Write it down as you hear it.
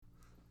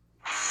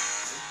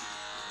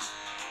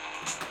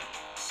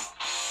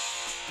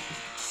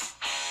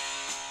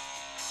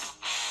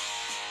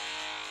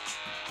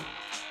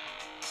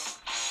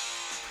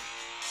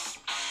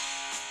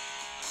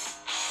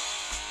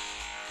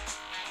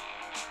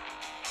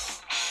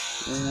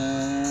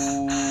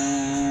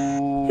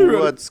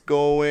What's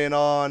going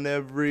on,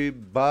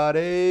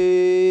 everybody?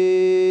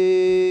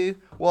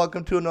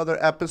 Welcome to another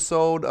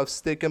episode of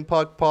Stick and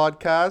Puck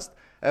Podcast,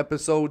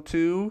 episode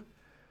 2.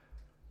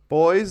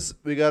 Boys,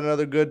 we got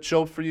another good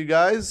show for you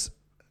guys.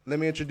 Let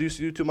me introduce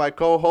you to my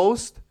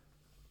co-host,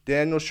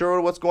 Daniel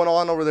Sherwood. What's going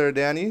on over there,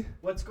 Danny?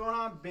 What's going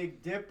on,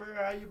 Big Dipper?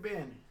 How you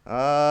been?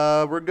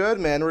 We're good,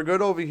 man. We're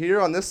good over here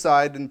on this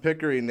side in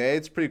Pickering, eh?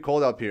 It's pretty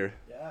cold up here.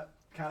 Yeah,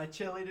 kind of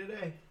chilly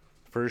today.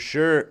 For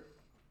sure.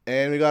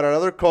 And we got our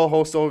other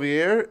co-host over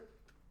here,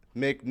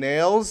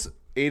 McNails,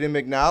 Aiden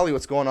McNally.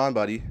 What's going on,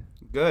 buddy?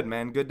 Good,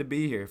 man. Good to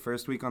be here.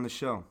 First week on the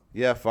show.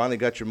 Yeah, finally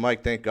got your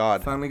mic, thank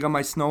God. Finally got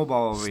my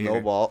snowball over here.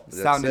 Snowball.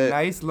 That's Sounding it.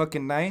 nice,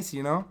 looking nice,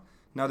 you know.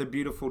 Another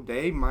beautiful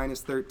day,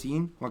 minus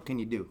 13. What can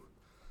you do?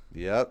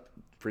 Yep,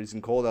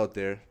 freezing cold out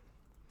there.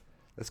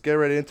 Let's get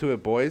right into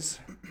it, boys.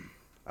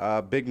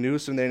 Big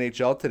news from the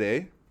NHL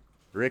today.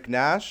 Rick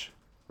Nash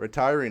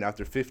retiring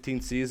after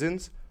 15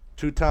 seasons,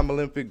 two-time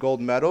Olympic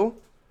gold medal,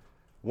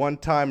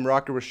 one-time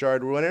Rocket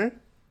Richard winner,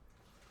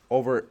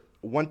 over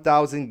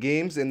 1,000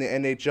 games in the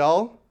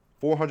NHL,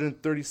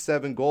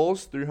 437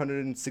 goals,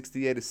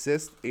 368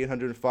 assists,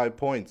 805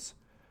 points.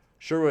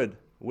 Sherwood,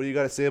 what do you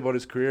got to say about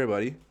his career,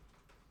 buddy?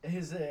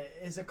 His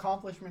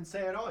accomplishments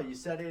say it all. You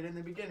said it in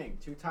the beginning.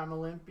 Two-time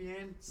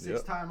Olympian,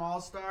 six-time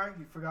All-Star.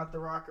 You forgot the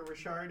Rocket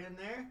Richard in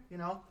there, you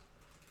know.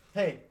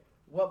 Hey,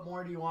 what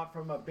more do you want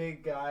from a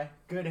big guy?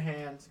 Good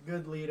hands,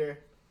 good leader,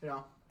 you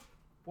know.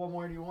 What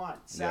more do you want?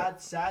 Sad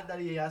that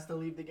he has to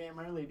leave the game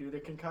early due to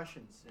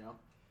concussions, you know.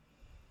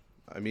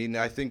 I mean,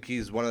 I think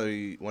he's one of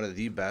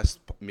the best,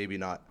 maybe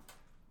not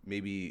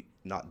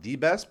the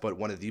best, but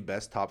one of the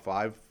best top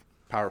 5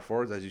 power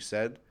forwards, as you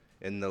said,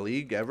 in the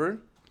league ever.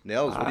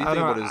 Nails, what do you think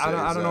about his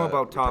I don't know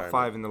about top retirement?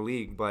 5 in the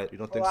league, but You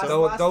don't think Well,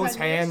 so? last those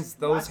 10 years? hands,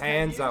 those Last 10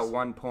 hands at years?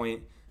 one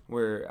point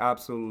were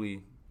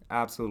absolutely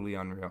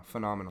unreal,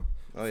 phenomenal,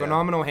 Oh, yeah.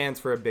 phenomenal hands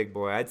for a big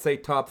boy. I'd say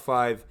top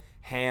 5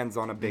 hands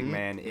on a big Mm-hmm.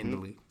 man in the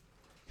league.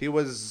 He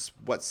was,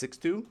 what,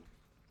 6'2"?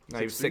 No,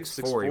 he was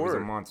 6'3", 6'4". He was a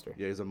 6'4". monster.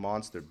 Yeah, he's a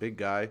monster. Big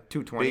guy.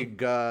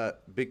 220.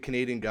 Big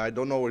Canadian guy.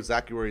 Don't know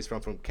exactly where he's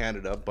from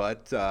Canada,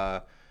 but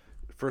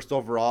first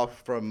overall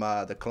from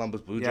the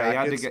Columbus Blue Yeah,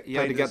 Jackets. you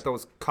had to get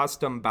those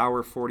custom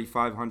Bauer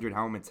 4500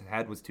 helmets. His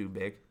head was too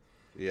big.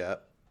 Yeah.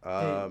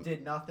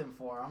 Did nothing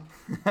for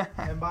him.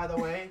 And by the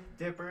way,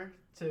 Dipper,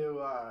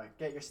 to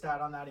get your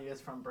stat on that, he is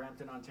from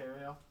Brampton,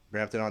 Ontario.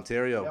 Brampton,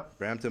 Ontario. Yep.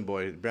 Brampton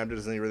boy. Brampton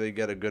doesn't really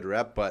get a good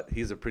rep, but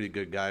he's a pretty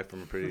good guy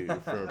from a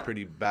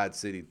pretty bad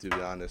city, to be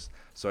honest.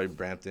 Sorry,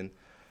 Brampton.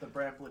 The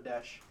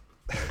Brampladesh.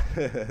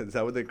 Is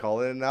that what they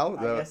call it now?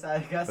 I guess Is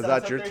that's that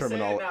what your they're saying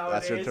terminology?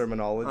 That's your nowadays.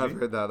 terminology. I've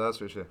heard that, that's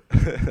for sure.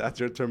 That's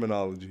your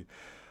terminology.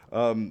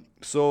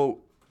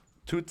 So,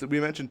 we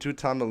mentioned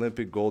two-time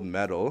Olympic gold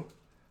medal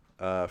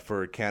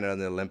for Canada in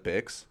the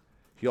Olympics.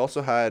 He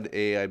also had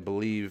I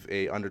believe,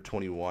 a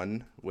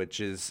under-21, which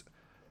is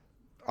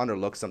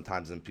underlooked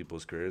sometimes in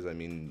people's careers. I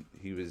mean,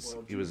 he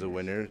was a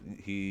winner.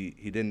 He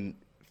didn't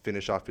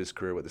finish off his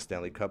career with the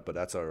Stanley Cup, but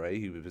that's all right.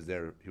 He was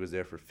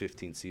there for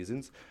 15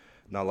 seasons.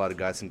 Not a lot of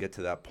guys can get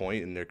to that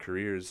point in their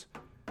careers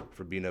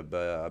for being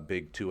a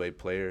big two-way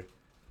player.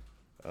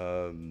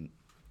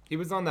 He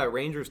was on that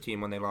Rangers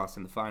team when they lost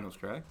in the finals,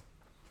 correct?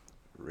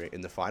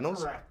 In the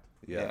finals? Correct.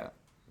 Yeah.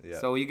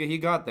 So he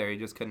got there. He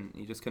just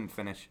couldn't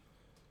finish.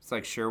 It's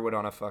like Sherwood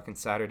on a fucking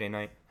Saturday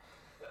night.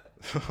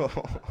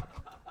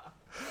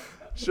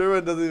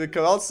 Sherwood doesn't even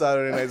come out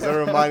Saturday nights.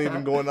 Never mind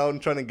even going out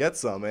and trying to get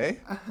some, eh?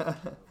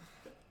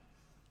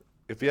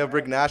 If you have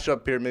Rick Nash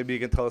up here, maybe he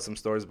can tell us some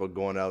stories about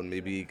going out, and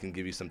maybe he can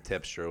give you some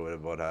tips, Sherwood,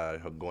 about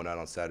how going out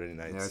on Saturday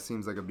Yeah, it nights.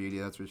 seems like a beauty,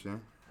 that's for sure.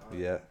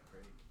 Yeah.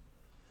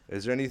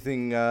 Is there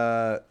anything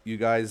you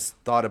guys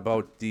thought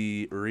about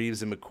the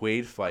Reeves and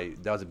McQuaid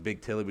fight? That was a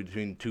big tiller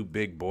between two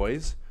big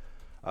boys.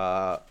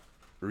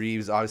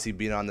 Reeves obviously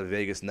being on the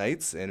Vegas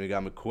Knights, and we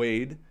got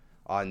McQuaid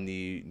on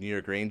the New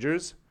York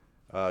Rangers.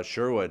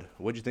 Sherwood,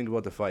 what'd you think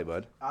about the fight,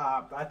 bud?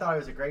 I thought it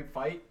was a great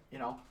fight. You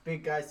know,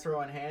 big guys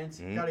throwing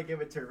hands. You got to give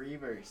it to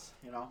Reavers.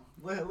 You know,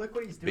 look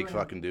what he's doing. Big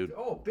fucking dude.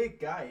 Oh, big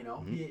guy. You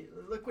know,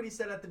 look what he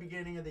said at the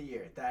beginning of the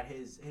year, that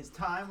his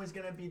time was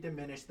going to be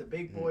diminished. The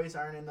big boys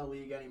aren't in the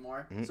league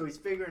anymore, so he's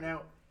figuring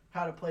out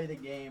how to play the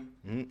game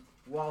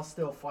while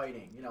still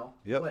fighting. You know,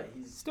 Yep. What,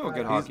 he's Still a got-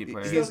 good hockey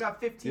player. He's still got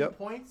 15 Yep.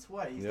 points.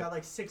 What? He's Yep. got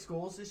like 6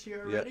 goals this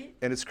year Yeah, already.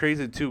 and it's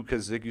crazy too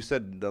because, like you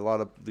said, a lot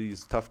of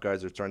these tough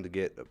guys are starting to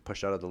get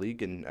pushed out of the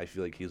league, and I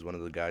feel like he's one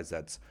of the guys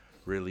that's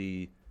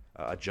really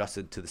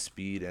adjusted to the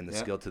speed and the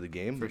skill to the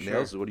game. For sure.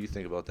 Nails, what do you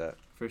think about that?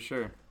 For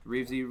sure.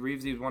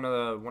 Reevesy's one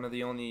of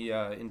the only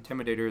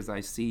intimidators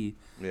I see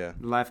Yeah,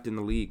 left in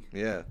the league.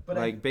 yeah, But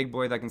Like big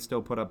boy that can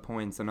still put up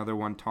points. Another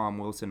one, Tom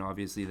Wilson.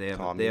 Obviously, they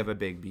Tommy. have a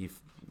big beef.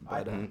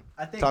 But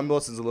I think Tom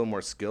Wilson's a little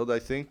more skilled, I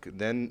think,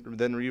 than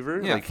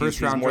Reaver. Yeah, like first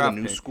he's round more the draft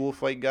new pick. school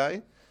fight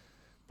guy,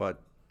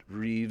 but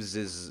Reeves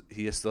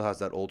still has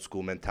that old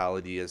school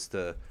mentality as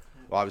to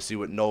obviously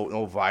with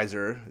no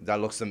visor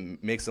that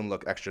makes him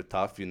look extra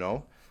tough, you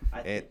know,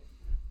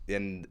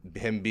 and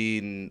him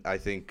being, I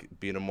think,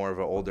 being a more of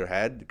an older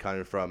head, kind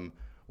of from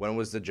when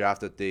was the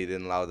draft that they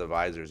didn't allow the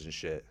visors and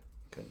shit?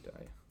 Couldn't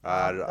die.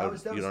 That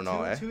was you don't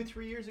know, eh?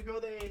 2-3 years ago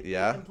they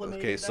Yeah.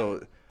 implemented Okay. that.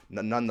 So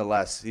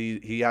nonetheless,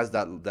 he has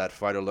that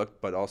fighter look,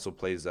 but also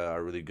plays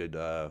a really good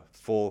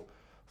full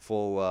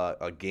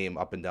game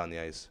up and down the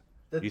ice.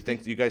 You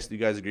think you guys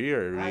agree,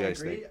 or what do you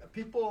guys agree.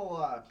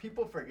 think?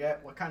 People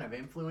forget what kind of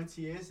influence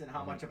he is and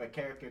how much of a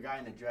character guy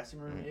in the dressing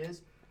room he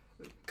is.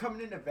 Coming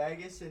into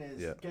Vegas and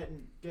is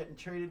getting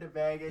traded to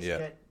Vegas,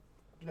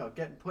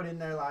 getting put in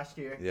there last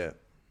year. Yeah.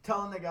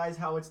 Telling the guys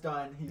how it's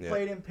done. He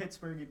played in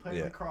Pittsburgh. He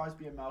played with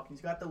Crosby and Malkin.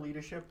 He's got the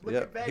leadership. Look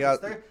at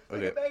Vegas.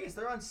 Look at Vegas.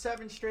 They're on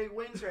 7 straight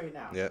wins right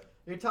now. Yeah.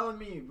 You're telling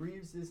me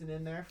Reeves isn't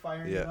in there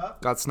firing it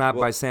up? Got snapped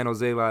by San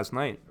Jose last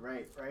night.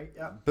 Right.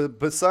 Yeah. But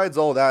besides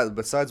all that,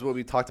 besides what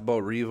we talked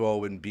about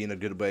Revo and being a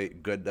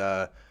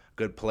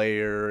good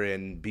player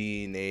and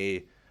being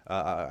a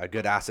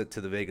good asset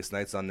to the Vegas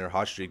Knights on their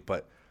hot streak,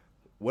 but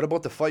what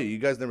about the fight? You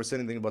guys never said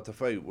anything about the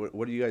fight.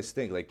 What do you guys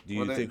think? Like, do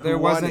you think who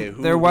won it?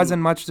 There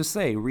wasn't much to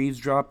say. Reeves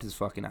dropped his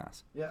fucking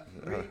ass. Yeah.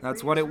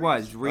 That's what it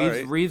was.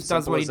 Reeves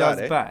does Simple what he as that,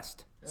 does eh?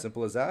 best.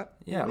 Simple as that?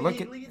 Yeah,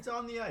 He leads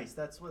on the ice.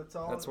 That's what it's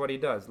all. That's what he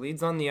does.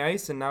 Leads on the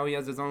ice, and now he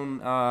has his own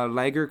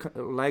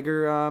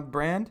lager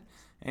brand,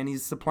 and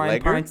he's supplying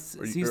Lager? pints.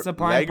 He's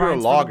supplying Lager or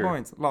pints lager? for the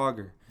points.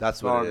 Lager.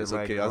 That's what Lager, it is.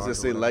 Okay, lager, I was gonna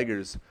say whatever.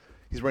 Lagers.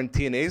 He's wearing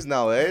TNAs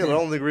now, eh? I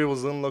don't think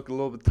Revo's gonna look a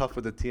little bit tough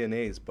with the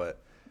TNAs,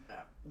 but.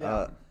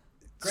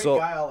 Great So,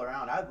 guy all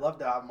around. I'd love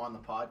to have him on the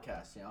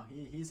podcast. You know,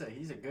 he's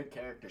a good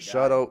character guy.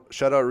 shout out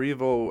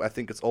Revo. I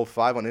think it's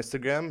 05 on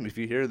Instagram. If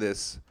you hear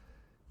this,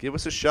 give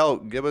us a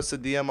shout. Give us a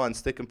DM on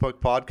Stick and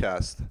Puck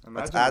Podcast.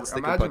 That's at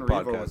Stick and Puck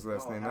Revo Podcast. was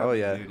listening. Oh,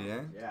 yeah. Dude,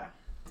 yeah. Yeah.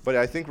 But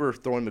I think we're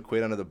throwing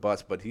McQuaid under the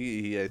bus. But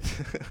we're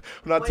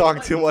not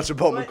talking too much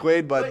about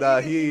McQuaid. But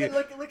even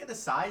look at the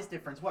size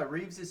difference. What,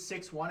 Reeves is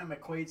 6'1" and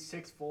McQuaid's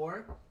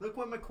 6'4". Look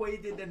what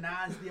McQuaid did to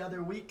Naz the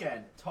other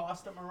weekend.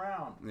 Tossed him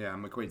around. Yeah,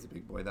 McQuaid's a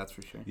big boy, that's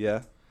for sure.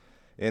 yeah,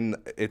 and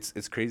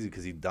it's crazy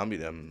because he dummied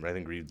him. I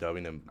think Reeve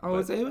dummied him.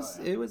 Oh, but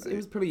it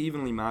was pretty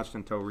evenly matched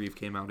until Reeve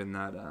came out in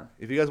that.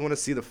 if you guys want to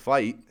see the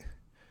fight,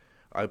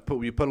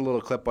 we put a little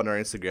clip on our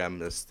Instagram,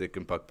 the Stick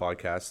and Puck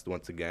Podcast.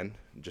 Once again,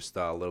 just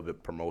a little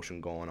bit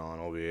promotion going on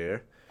over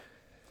here.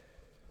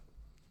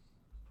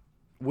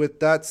 With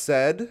that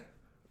said,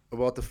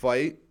 about the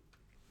fight,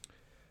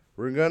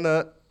 we're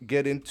gonna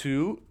get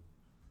into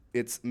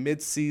its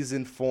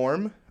mid-season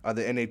form of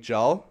the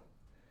NHL.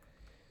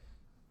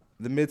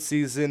 The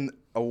mid-season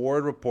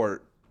award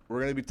report. We're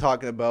gonna be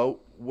talking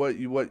about what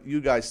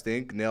you guys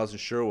think, Nails and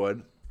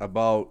Sherwood,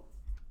 about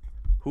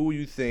who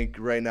you think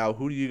right now.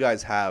 Who do you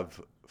guys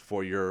have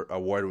for your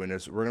award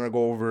winners? We're gonna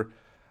go over,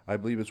 I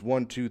believe it's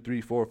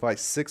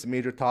 6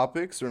 major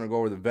topics. We're gonna go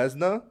over the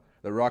Vezina,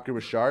 the Rocket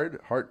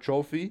Richard, Hart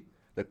Trophy,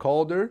 the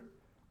Calder,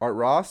 Art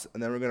Ross,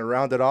 and then we're gonna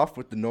round it off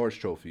with the Norris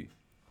Trophy.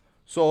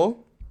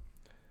 So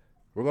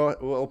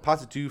we'll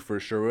pass it to you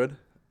first, Sherwood.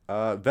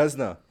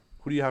 Vezina,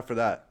 who do you have for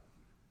that?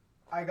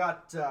 I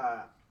got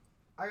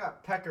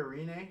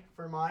Pecorine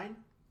for mine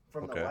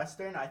from the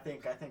Western. I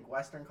think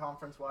Western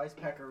Conference wise,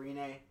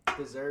 Pecorine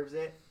deserves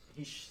it.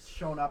 He's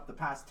shown up the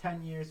past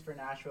 10 years for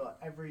Nashville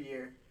every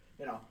year.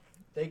 You know,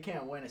 they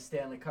can't win a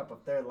Stanley Cup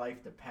if their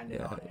life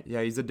depended on it.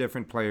 Yeah, he's a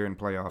different player in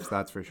playoffs,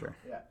 that's for sure.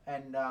 Yeah,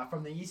 and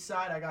from the East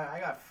Side, I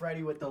got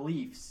Freddie with the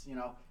Leafs. You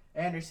know,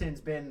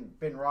 Anderson's been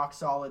rock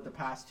solid the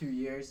past 2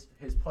 years.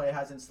 His play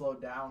hasn't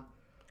slowed down.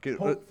 Okay,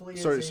 Hopefully,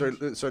 sorry.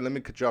 Let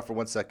me cut you off for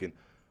 1 second.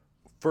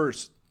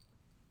 First,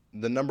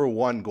 the number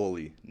one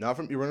goalie. Now,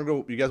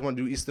 you guys want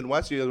to do East and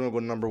West? Or you guys want to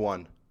go number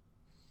one?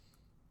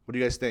 What do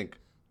you guys think?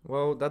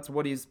 Well, that's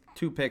what he's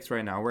 2 picks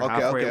right now. We're Okay.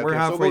 halfway. We're So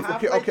halfway.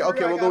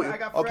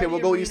 we'll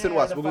go East and Freddie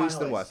West. and We'll go Rene East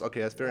and are the West.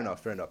 Okay, that's fair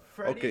enough. Freddie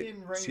Okay.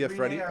 and So you have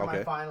Freddie? Rene are my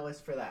Okay.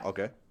 finalists for that.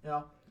 Okay. You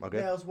know, Okay.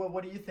 Nails,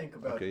 what do you think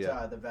about Okay,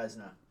 yeah. the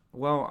Vezina?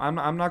 Well, I'm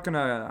not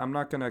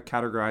gonna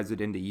categorize it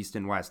into East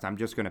and West. I'm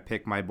just gonna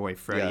pick my boy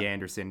Freddie Yeah.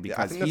 Anderson Yeah, I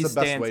because think that's he the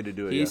best stands. way to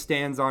do it, He yeah.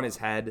 stands on his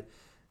head,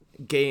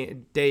 day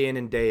in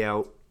and day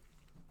out.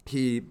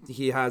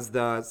 He has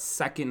the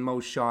second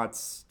most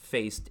shots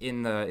faced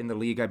in the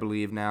league, I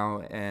believe now,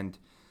 and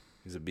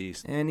He's a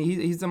beast.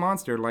 he's a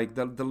monster. Like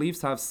the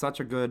Leafs have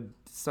such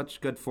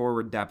good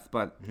forward depth,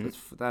 but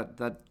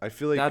that I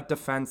feel like that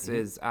defense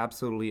is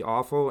absolutely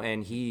awful,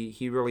 and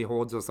he really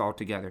holds us all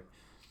together.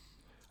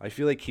 I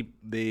feel like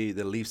the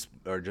Leafs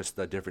are just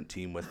a different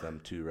team with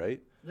them too,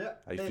 right? Yeah.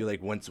 I feel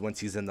like once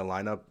he's in the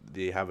lineup,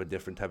 they have a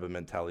different type of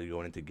mentality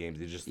going into games.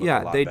 They just look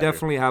a lot they better.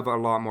 definitely have a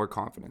lot more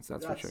confidence.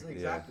 That's for sure.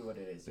 exactly what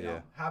it is. You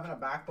know, having a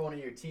backbone of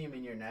your team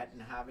in your net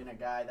and having a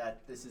guy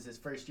that this is his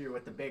first year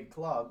with the big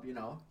club, you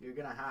know, you're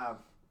gonna have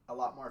a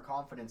lot more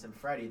confidence in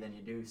Freddie than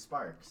you do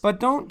Sparks. But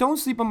don't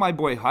sleep on my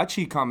boy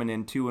Hutchie coming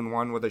in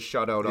 2-1 with a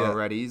shutout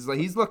already.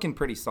 He's looking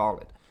pretty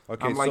solid.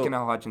 Okay, I'm liking so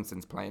how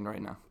Hutchinson's playing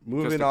right now.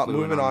 Moving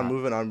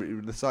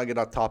on. Let's not get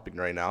off topic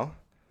right now.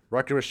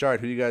 Rocky Richard,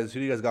 who do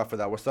you guys got for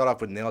that? We'll start off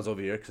with Nails over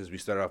here because we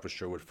started off with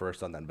Sherwood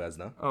first on that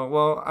Vezina. Oh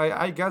well,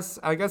 I guess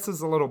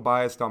it's a little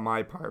biased on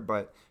my part,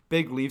 but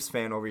big Leafs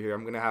fan over here.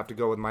 I'm gonna have to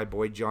go with my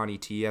boy Johnny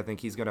T. I think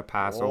he's gonna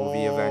pass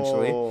Ovi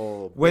eventually.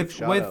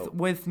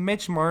 With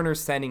Mitch Marner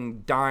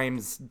sending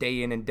dimes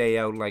day in and day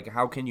out, like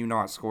how can you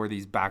not score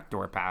these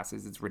backdoor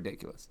passes? It's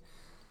ridiculous.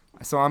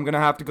 So I'm gonna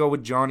have to go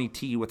with Johnny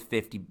T with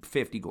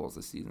 50 goals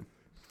this season.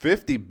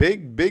 50,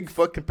 big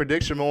fucking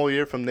prediction all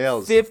year from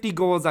Nails. 50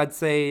 goals, I'd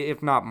say,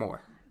 if not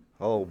more.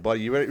 Oh,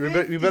 buddy, you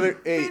better.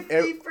 Hey,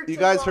 you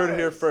guys heard it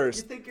here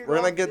first. We're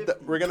gonna get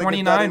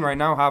 29 right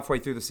now, halfway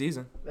through the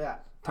season. Yeah.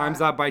 Times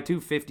that by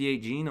 2,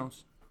 58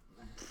 Genos.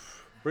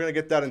 We're gonna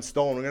get that in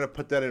stone. We're gonna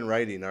put that in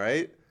writing, all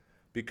right?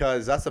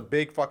 Because that's a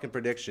big fucking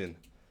prediction.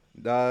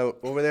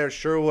 Over there,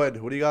 Sherwood.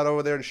 What do you got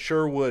over there in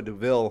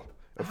Sherwoodville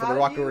for the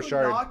Rocket Richard?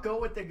 How do you not go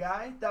with the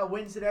guy that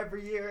wins it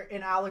every year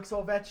in Alex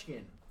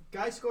Ovechkin?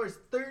 Guy scores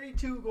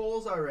 32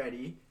 goals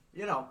already.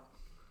 You know,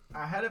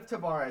 ahead of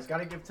Tavares. Got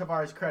to give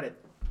Tavares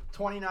credit.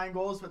 29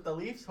 goals with the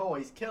Leafs. Oh,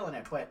 he's killing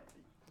it. But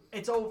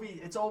it's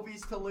Ovi. It's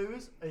Ovi's to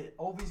lose.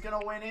 Ovi's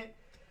gonna win it.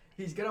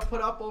 He's gonna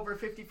put up over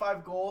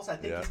 55 goals. I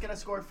think he's gonna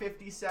score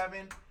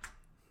 57.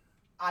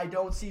 I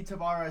don't see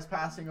Tavares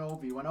passing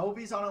Ovi. When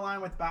Ovi's on a line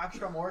with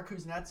Backstrom or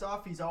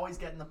Kuznetsov, he's always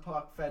getting the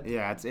puck fed.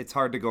 Yeah, it's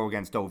hard to go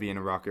against Ovi in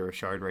a Rocket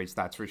Richard race,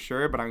 that's for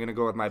sure. But I'm gonna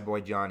go with my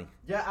boy Johnny.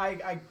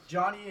 Yeah,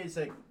 Johnny is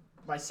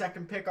my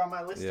second pick on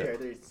my list here.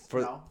 There's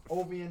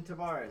Ovi and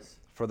Tavares.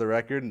 For the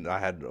record, I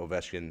had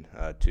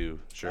Ovechkin too,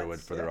 Sherwood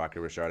for the Rocket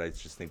Richard. I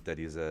just think that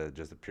he's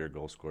just a pure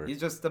goal scorer. He's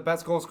just the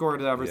best goal scorer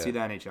to ever see the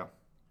NHL.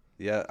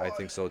 Yeah, I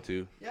think so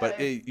too. Yeah, but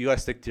hey, you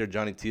gotta stick to your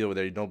Johnny T over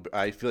there. You don't.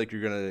 I feel like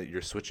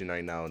you're switching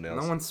right now,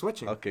 Nels. No one's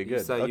switching. Okay,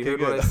 good. You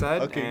heard what I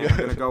said, and I'm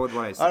gonna go with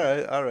what I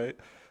said. All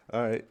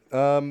right.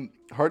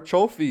 Hart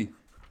Trophy.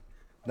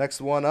 Next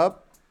one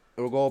up.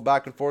 We'll go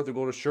back and forth. We'll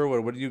go to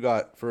Sherwood. What do you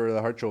got for the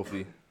Hart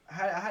Trophy?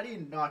 How do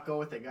you not go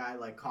with a guy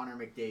like Connor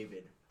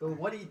McDavid?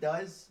 What he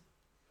does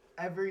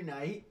every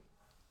night,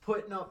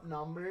 putting up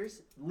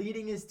numbers,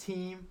 leading his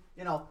team.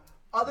 You know,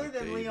 other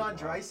than Leon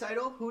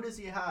Draisaitl, who does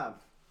he have?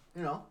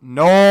 You know,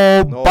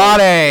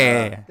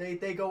 nobody.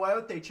 They go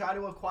out, they try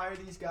to acquire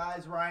these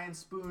guys, Ryan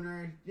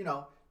Spooner, you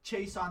know,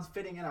 Chason's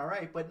fitting in all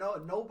right, but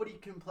nobody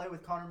can play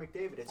with Connor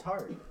McDavid. It's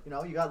hard. You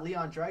know, you got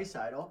Leon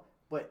Draisaitl,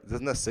 but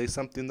doesn't that say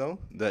something though?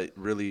 That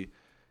really,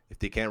 if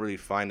they can't really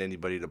find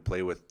anybody to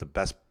play with, the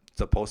best,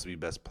 supposed to be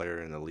best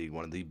player in the league,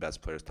 one of the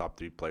best players, top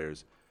 3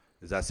 players.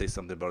 Does that say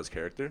something about his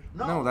character?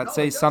 No, that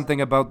says something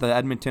about the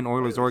Edmonton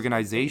Oilers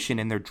organization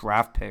and their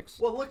draft picks.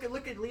 Well, look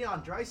at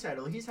Leon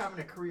Draisaitl. He's having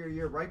a career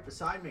year right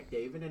beside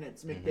McDavid, and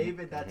it's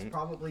McDavid that's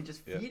probably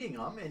just feeding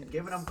him and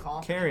giving him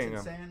confidence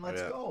and saying,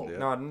 let's go. Yeah.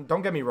 No,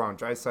 don't get me wrong.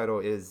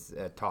 Draisaitl is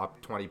a top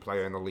 20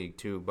 player in the league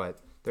too, but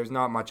there's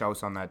not much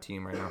else on that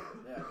team right now.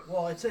 Yeah.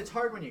 Well, it's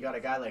hard when you got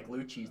a guy like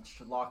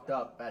Lucic locked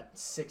up at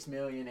 $6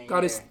 million a year.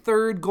 Got his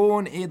third goal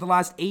in the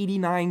last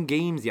 89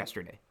 games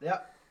yesterday.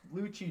 Yep.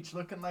 Lucic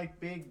looking like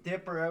Big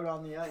Dipper out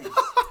on the ice.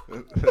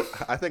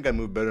 I think I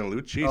moved better than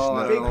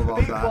Lucic.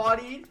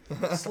 Big-bodied,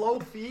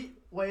 slow feet,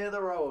 way of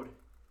the road.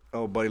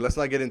 Oh, buddy, let's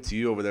not get into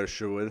you over there,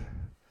 Sherwood.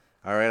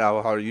 All right, how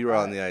are you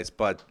on the ice?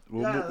 But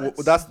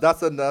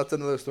that's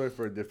another story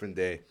for a different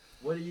day.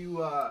 What do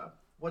you?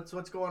 What's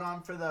going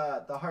on for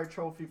the Hart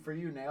Trophy for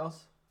you,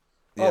 Nails?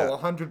 Yeah. Oh,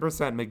 100%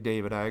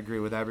 McDavid. I agree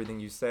with everything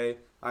you say.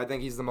 I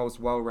think he's the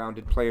most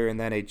well-rounded player in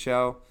the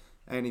NHL.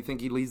 And I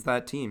think he leads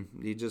that team.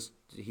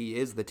 He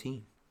is the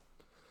team.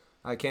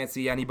 I can't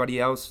see anybody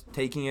else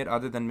taking it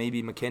other than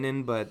maybe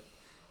McKinnon, but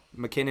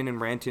McKinnon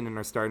and Rantanen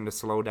are starting to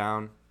slow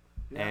down.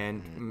 Yeah.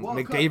 And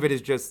McDavid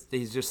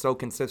he's just so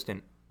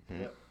consistent.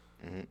 Yep.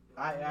 Mm-hmm.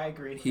 I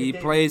agree. He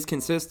plays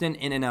consistent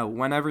in and out.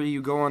 Whenever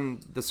you go on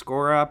the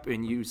score up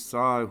and you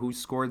saw who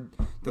scored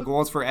the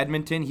goals for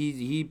Edmonton,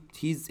 he's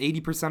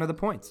 80% of the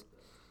points.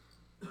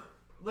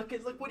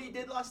 Look what he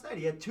did last night.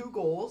 He had 2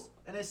 goals,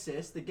 an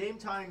assist, the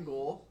game-tying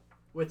goal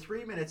with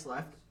 3 minutes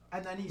left,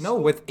 and then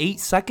with 8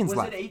 seconds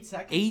left. Was it 8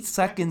 seconds? 8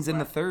 seconds in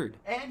the third.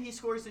 And he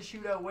scores the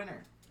shootout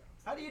winner.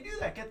 How do you do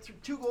that? Get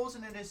 2 goals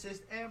and an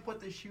assist and put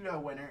the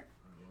shootout winner.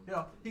 You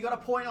know, he got a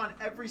point on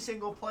every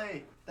single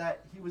play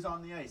that he was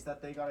on the ice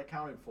that they got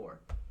accounted for.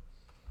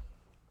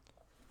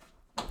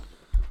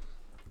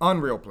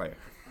 Unreal player.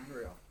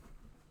 Unreal.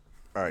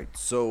 All right,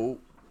 so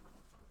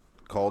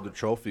Calder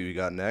Trophy we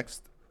got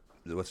next,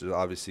 which is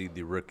obviously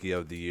the Rookie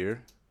of the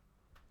Year.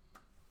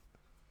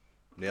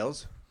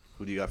 Nails,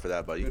 who do you got for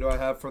that, buddy? Who do I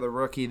have for the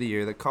Rookie of the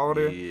Year? The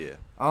Calder. Yeah.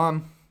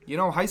 You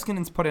know,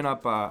 Heiskanen's putting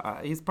up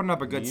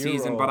a good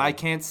season, but I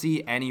can't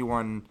see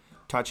anyone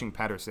touching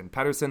Pettersson.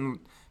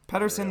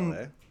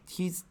 Pettersson,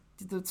 he's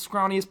the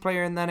scrawniest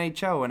player in the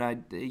NHL,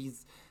 and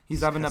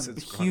he's having a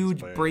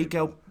huge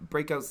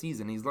breakout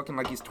season. He's looking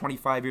like he's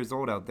 25 years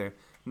old out there.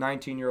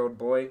 19-year-old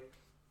boy.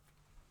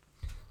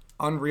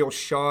 Unreal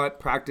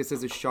shot.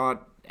 Practices a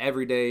shot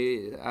every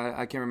day.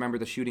 I can't remember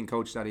the shooting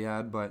coach that he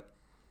had, but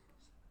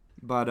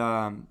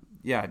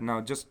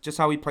just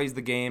how he plays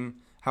the game,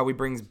 how he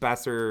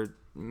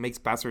makes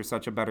Besser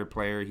such a better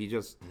player.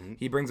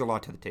 He brings a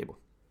lot to the table.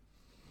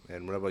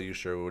 And what about you,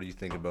 Sherwood? What do you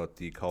think about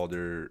the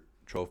Calder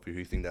Trophy? Who do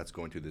you think that's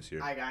going to this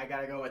year? I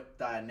got to go with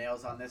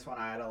Nails on this one.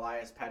 I had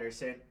Elias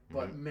Pettersson.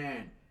 But,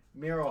 man,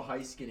 Miro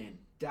Heiskanen.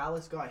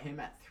 Dallas got him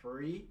at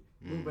 3.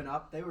 Moving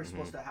up, they were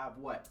supposed to have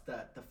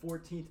the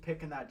 14th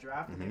pick in that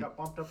draft, and they got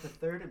bumped up to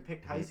 3rd and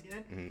picked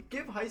Heiskanen.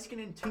 Give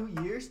Heiskanen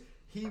 2 years,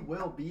 he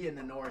will be in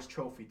the Norris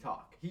Trophy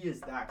talk. He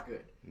is that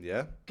good.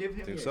 Yeah, give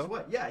him years. So?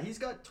 What? Yeah, he's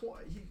got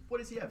what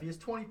does he have? He has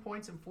 20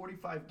 points in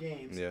 45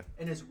 games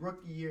in his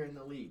rookie year in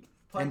the league.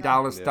 And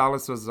Dallas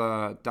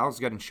was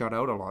getting shut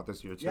out a lot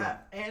this year too. Yeah,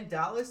 and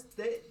Dallas,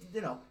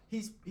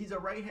 he's a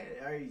right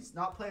hand. He's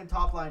not playing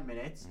top line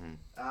minutes.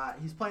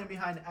 He's playing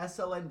behind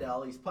S.L.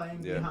 Lindell. He's playing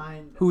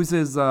behind. Who's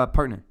his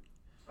partner?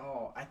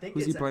 Oh, I think.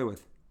 Who's he play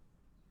with?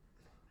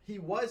 He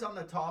was on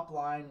the top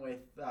line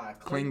with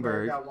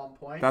Klingberg at one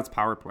point. That's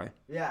power play.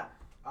 Yeah,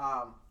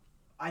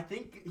 I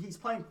think he's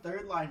playing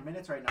 3rd line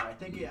minutes right now. I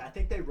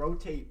think they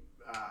rotate.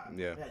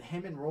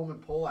 Him and Roman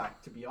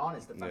Polak, to be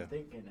honest, if I'm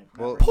thinking it.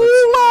 Well,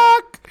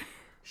 Polak!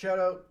 Shout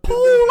out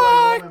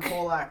Roman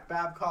Polak,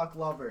 Babcock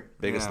lover.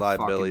 Biggest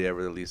liability the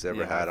Leafs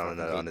ever had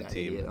on the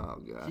team. Oh,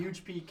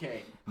 huge PK.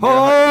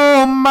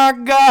 Oh my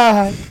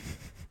God!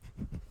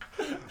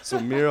 So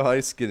Miro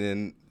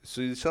Heiskanen.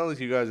 So it sounds like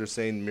you guys are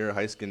saying Miro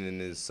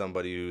Heiskanen is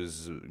somebody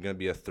who's going to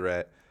be a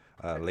threat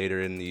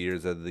later in the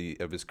years of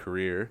his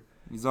career.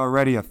 He's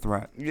already a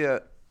threat. Yeah.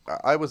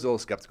 I was a little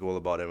skeptical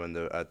about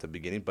him at the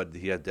beginning, but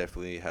he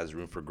definitely has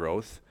room for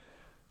growth.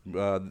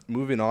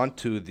 Moving on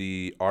to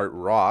the Art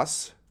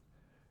Ross,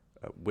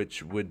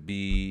 which would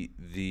be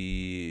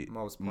the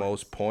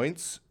most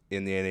points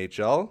in the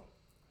NHL.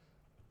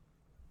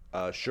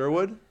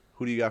 Sherwood,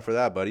 who do you got for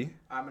that, buddy?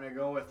 I'm going to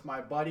go with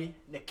my buddy,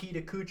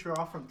 Nikita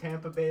Kucherov from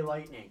Tampa Bay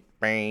Lightning.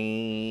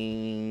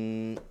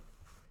 Bang.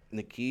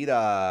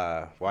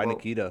 Nikita. Why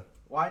Nikita?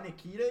 Why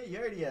Nikita? He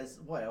already has,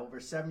 over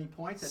 70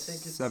 points? I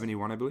think it's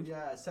 71, I believe.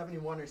 Yeah,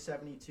 71 or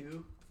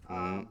 72.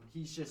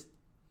 He's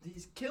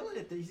killing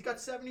it. He's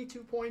got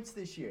 72 points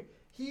this year.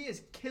 He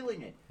is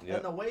killing it. Yep.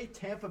 And the way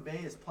Tampa Bay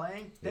is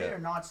playing, they are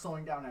not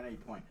slowing down at any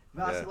point.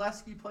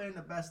 Vasilevsky playing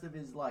the best of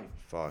his life.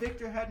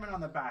 Victor Hedman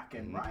on the back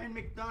end. Ryan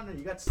McDonough.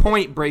 You got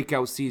point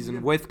breakout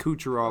season with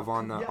Kucherov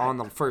on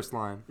the first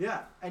line.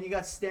 Yeah, and you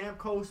got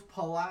Stamkos,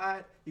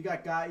 Palat. You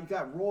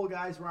got role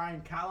guys,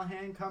 Ryan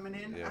Callahan coming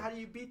in. Yeah. How do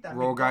you beat that?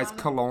 Role guys,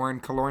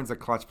 Killorn. Killorn's a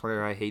clutch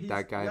player. I hate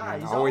that guy,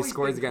 man. Always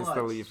scores against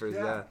the Leafers.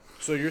 Yeah.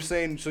 So you're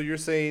saying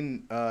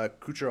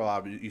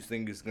Kucherov, you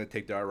think is going to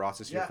take the Art Ross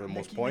this year for the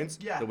most points?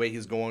 Yeah. The way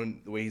he's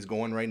going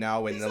right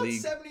now in the league.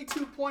 He's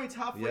 72 points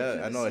halfway through the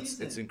season. I know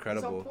it's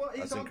incredible.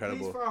 He's on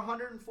pace for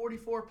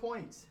 144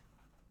 points.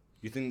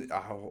 You think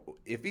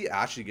if he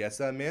actually gets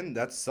that, man,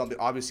 that's something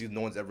obviously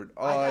no one's ever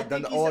done.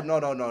 Gretzky's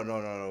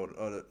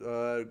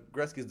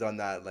done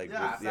that.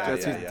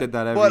 Gretzky did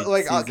that every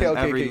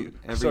season,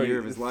 every year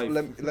of his life.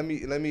 Let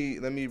me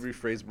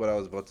rephrase what I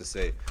was about to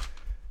say.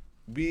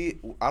 I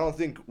don't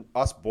think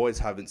us boys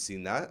haven't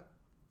seen that.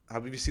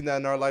 Have you seen that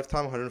in our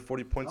lifetime?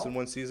 140 points in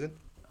one season.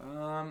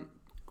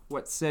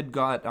 Sid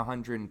got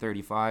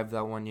 135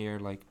 that one year,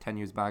 10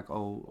 years back.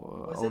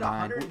 Was it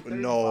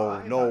 09.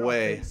 No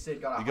way. You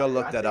gotta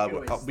look that up.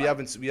 We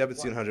haven't seen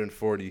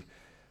 140.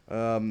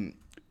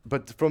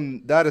 But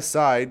from that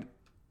aside,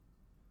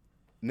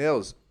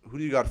 Nails, who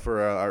do you got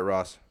for Art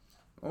Ross?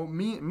 Oh,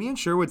 me and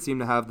Sherwood seem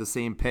to have the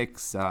same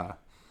picks. This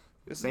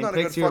is not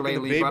a good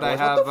fucking debate, boys.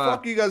 What the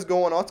fuck are you guys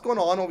going on? What's going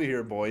on over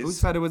here, boys? Who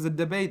said it was a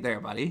debate there,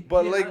 buddy?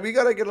 But we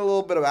gotta get a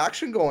little bit of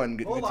action going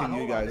between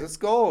you guys. Let's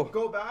go.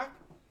 Go back.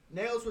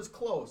 Nails was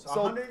close.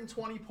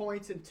 120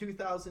 points in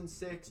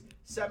 2006,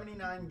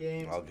 79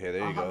 games. Okay,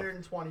 there you go.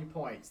 120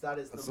 points. That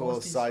is the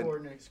most he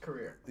scored in his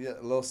career. Yeah,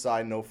 a little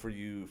side note for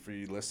you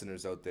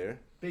listeners out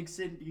there. Big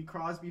Sidney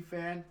Crosby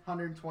fan,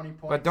 120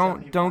 points. But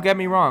don't get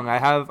me wrong. I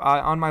have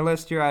on my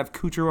list here. I have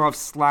Kucherov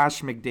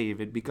 /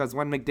 McDavid because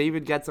when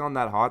McDavid gets on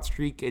that hot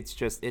streak,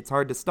 it's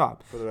hard to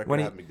stop. For the record,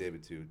 I have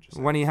McDavid too.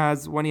 When he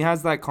has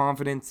that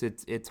confidence,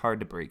 it's hard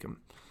to break him.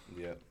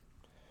 Yeah.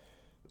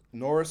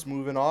 Norris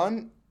moving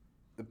on.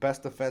 The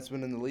best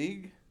defenseman in the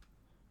league.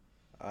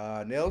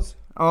 Nails?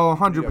 Oh,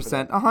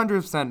 100%.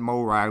 100%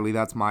 Mo Riley.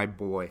 That's my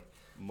boy.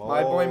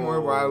 My boy Mo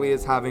Riley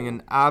is having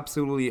an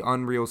absolutely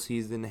unreal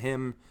season.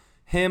 Him,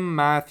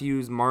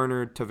 Matthews,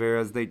 Marner,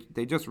 Tavares, they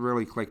just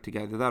really click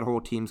together. That whole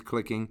team's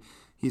clicking.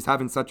 He's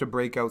having such a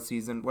breakout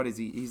season. What is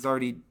he? He's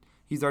already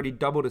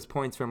doubled his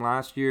points from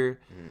last year.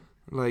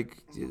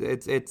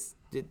 It's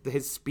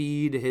his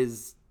speed,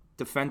 his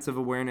defensive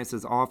awareness,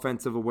 his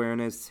offensive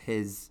awareness,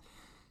 his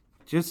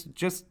just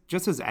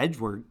his edge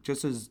work,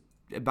 just his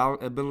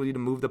ability to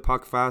move the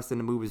puck fast and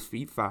to move his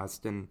feet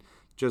fast, and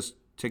just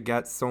to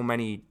get so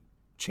many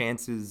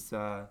chances,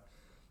 going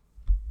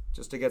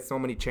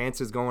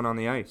on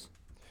the ice.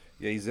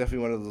 Yeah, he's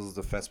definitely one of those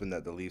defensemen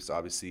that the Leafs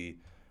obviously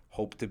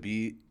hope to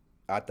be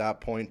at that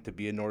point, to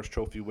be a Norris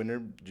Trophy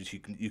winner.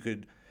 You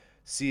could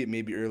see it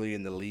maybe early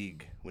in the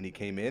league when he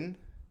came in.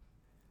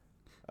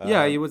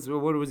 Yeah, he was.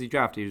 What was he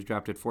drafted? He was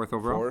drafted 4th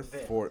overall.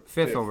 Fifth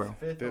overall.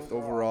 Fifth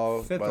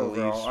overall by the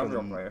Leafs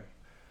player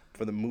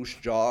for the Moose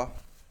Jaw.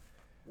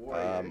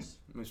 Warriors.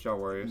 Moose Jaw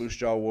Warriors. Moose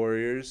Jaw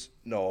Warriors.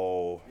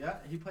 No. Yeah,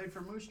 he played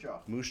for Moose Jaw.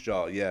 Moose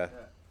Jaw, yeah.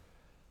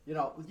 You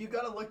know, you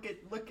got to look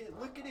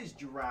at his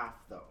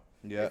draft though.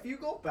 Yeah. If you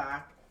go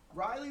back,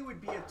 Riley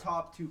would be a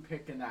top 2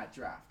 pick in that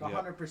draft,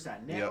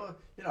 100%. Nail,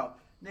 you know,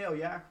 Nail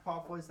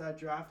Yakupov was that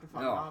draft, if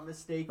I'm not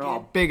mistaken.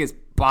 Oh, biggest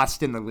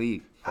bust in the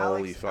league.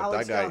 Holy fuck,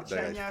 Alex that guy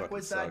Galchenyuk fucking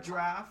was sucks. that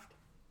draft.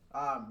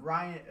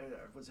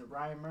 Was it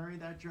Ryan Murray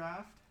that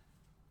draft?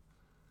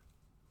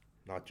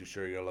 Not too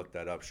sure. You gotta look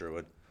that up,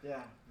 Sherwood. Yeah,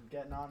 I'm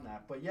getting on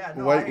that. But yeah,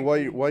 no,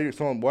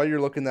 While you're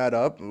looking that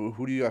up,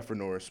 who do you got for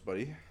Norris,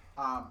 buddy?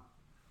 I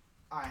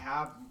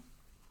have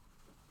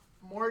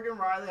Morgan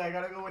Riley. I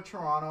gotta go with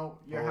Toronto.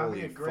 You're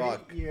having a great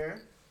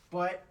year,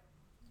 but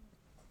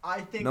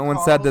I think no one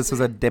said this was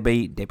a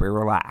debate. Dipper,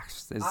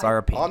 relax. It's our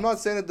opinion. I'm not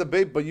saying a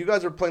debate, but you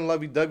guys are playing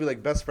lovey-dovey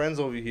like best friends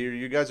over here.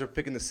 You guys are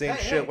picking the same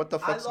shit. What the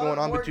fuck's going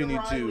on between you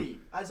two?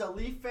 As a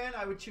Leaf fan,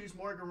 I would choose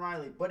Morgan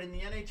Riley. But in the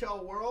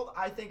NHL world,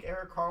 I think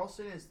Erik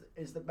Karlsson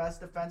is the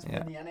best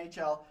defenseman in the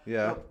NHL.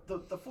 Yeah.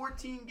 The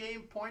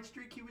 14-game point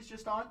streak he was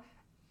just on,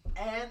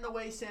 and the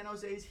way San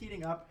Jose is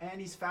heating up, and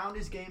he's found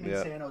his game in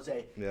San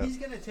Jose. Yeah. He's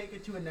going to take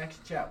it to a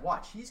next chat.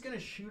 Watch. He's going to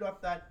shoot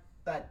up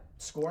that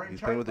scoring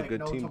chart with a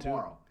good team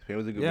tomorrow. Too.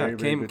 With a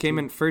good, came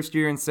in first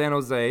year in San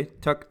Jose.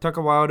 Took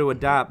a while to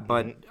adapt,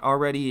 but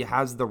already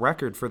has the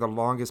record for the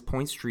longest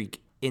point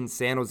streak in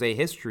San Jose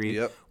history.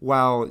 Yep.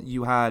 While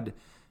you had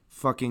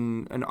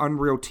fucking an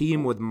unreal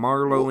team with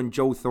Marleau and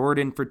Joe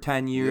Thornton for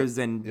 10 years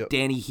and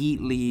Danny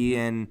Heatley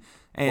and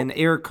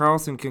Erik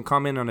Karlsson can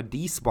come in on a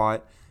D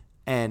spot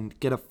and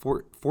get a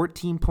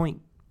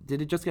 14-point.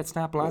 Did it just get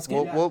snapped last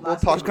game? We'll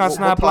talk.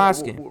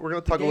 Last game. We're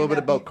gonna talk a little bit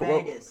about.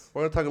 We're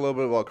gonna talk a little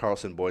bit about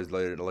Karlsson boys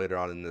later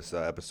on in this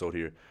episode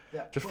here.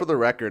 Yeah, just for the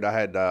record, I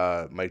had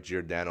Mike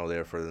Giordano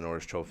there for the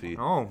Norris Trophy.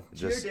 Oh,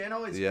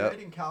 Giordano is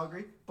good in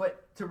Calgary.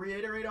 But to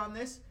reiterate on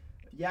this,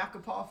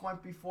 Yakupov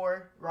went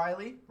before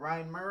Riley.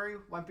 Ryan Murray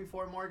went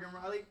before Morgan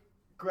Riley.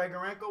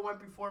 Grigorenko went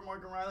before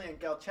Morgan Riley, and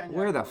Galchenyuk.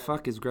 Where the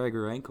fuck is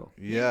Grigorenko?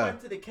 He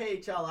went to the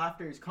KHL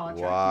after his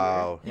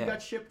contract year. He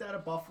got shipped out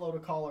of Buffalo to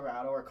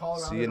Colorado, or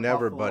Colorado See you to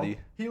never, Buffalo. buddy.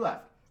 He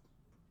left.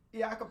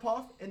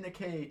 Yakupov in the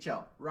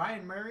KHL.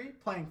 Ryan Murray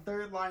playing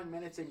third-line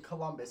minutes in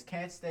Columbus,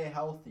 can't stay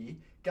healthy.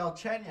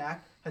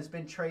 Galchenyuk has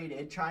been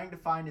traded, trying to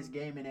find his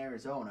game in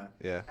Arizona.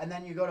 Yeah. And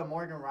then you go to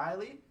Morgan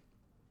Riley,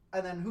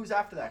 and then who's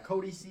after that?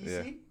 Cody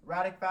Ceci,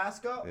 Radek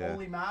Vaska,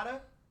 Oli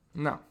Mata.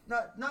 No.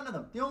 None of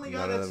them. The only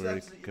guy that's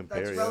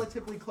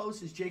relatively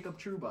close is Jacob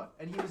Trouba,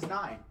 and he was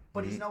 9,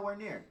 but he's nowhere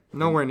near.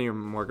 Nowhere near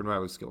Morgan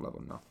Riley's skill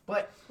level, no.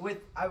 But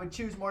I would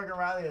choose Morgan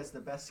Riley as the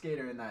best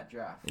skater in that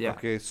draft. Yeah.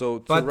 Okay, so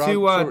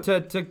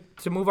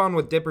to move on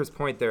with Dipper's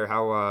point there,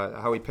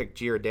 how he picked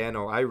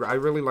Giordano, I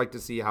really like to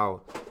see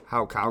how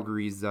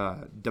Calgary's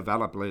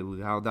developed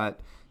lately. How that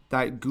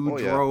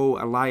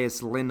Goudreau,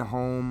 Elias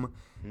Lindholm,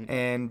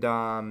 and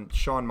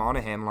Sean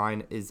Monahan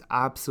line is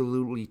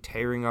absolutely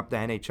tearing up the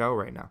NHL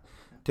right now.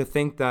 To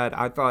think that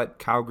I thought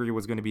Calgary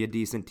was going to be a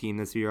decent team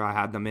this year, I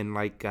had them in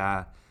like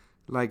a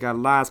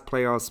last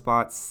playoff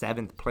spot,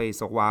 7th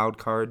place, a wild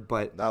card.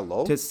 But that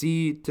low? To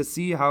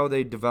see how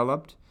they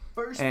developed,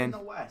 first in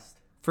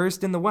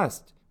the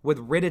West, with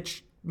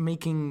Rittich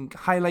making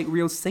highlight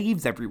reel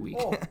saves every week.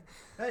 Oh.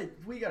 Hey,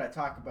 we gotta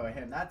talk about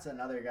him. That's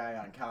another guy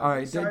on Calgary. All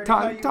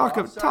right, talk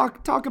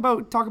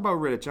about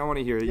Rittich. I want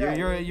to hear it.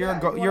 You're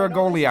a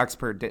goalie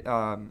expert,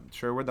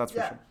 Sherwood. That's for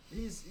sure.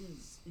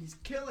 He's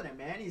killing it,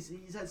 man. He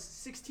has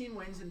 16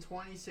 wins in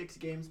 26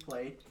 games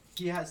played.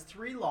 He has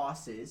 3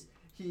 losses.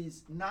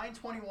 He's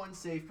 .921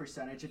 save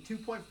percentage, a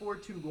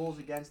 2.42 goals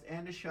against,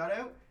 and a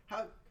shutout.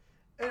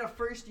 In a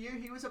first year,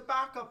 he was a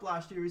backup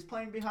last year. He was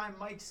playing behind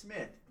Mike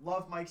Smith.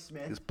 Love Mike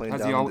Smith. He's playing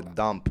down in the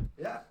dump.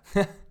 Yeah.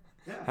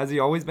 Yeah. Has he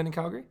always been in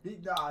Calgary?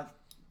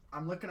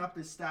 I'm looking up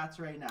his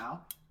stats right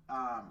now.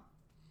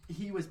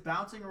 He was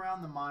bouncing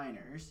around the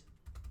minors.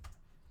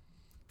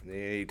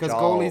 Because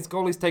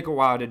goalies take a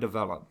while to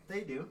develop.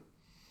 They do.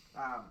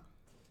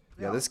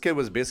 This kid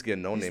was basically a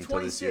no-name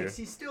till this year.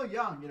 He's still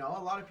young,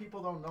 A lot of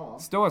people don't know him.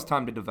 Still has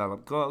time to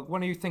develop.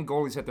 When do you think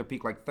goalies hit their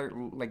peak? Like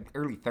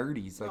early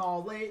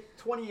 30s? Late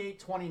 28,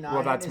 29.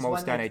 Well, that's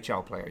most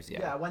NHL players,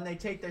 Yeah, when they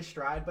take their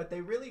stride, but they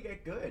really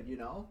get good,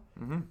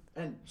 Mm-hmm.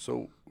 And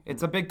so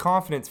it's a big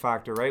confidence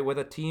factor, right? With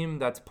a team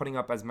that's putting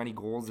up as many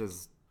goals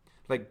as,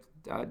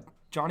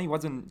 Johnny's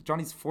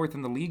 4th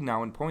in the league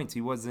now in points.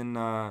 He wasn't.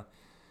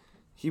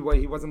 He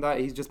wasn't that.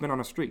 He's just been on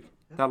a streak.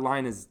 Yeah. That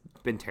line has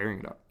been tearing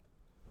it up.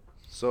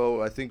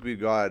 So I think we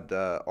got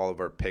all of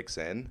our picks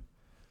in.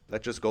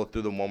 Let's just go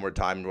through them one more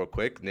time real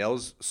quick.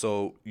 Nails.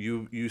 So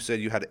you said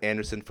you had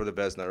Anderson for the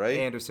Vezina, right?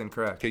 Anderson,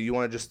 correct. Okay, you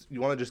want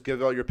to just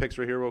give out your picks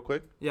right here real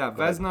quick? Yeah,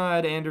 Vezina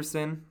at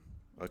Anderson.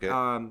 Okay.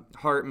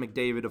 Hart,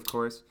 McDavid, of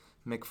course.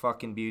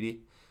 McFucking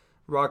Beauty.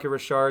 Rocket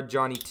Richard,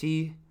 Johnny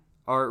T.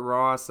 Art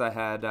Ross. I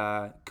had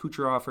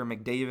Kucherov or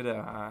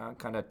McDavid.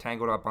 Kind of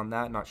tangled up on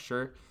that, not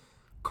sure.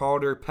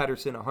 Calder,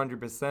 Pedersen,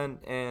 100%,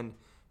 and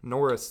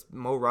Norris,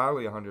 Mo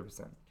Riley,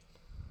 100%.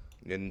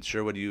 And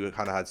Sherwood, you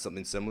kind of had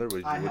something similar.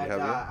 I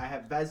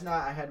had Vezina,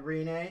 I had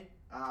Rene,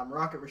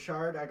 Rocket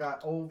Richard, I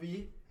got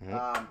Ovi,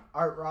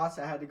 Art Ross,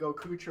 I had to go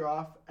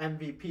Kucherov.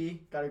 MVP,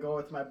 got to go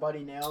with my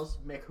buddy Nails.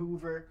 Mick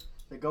Hoover,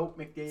 the GOAT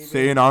McDavid.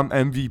 Saying I'm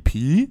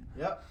MVP?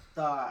 Yep.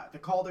 The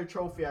Calder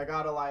Trophy, I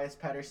got Elias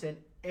Pettersson,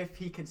 if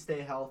he can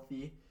stay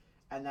healthy.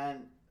 And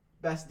then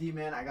best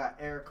D-man, I got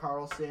Erik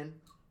Karlsson.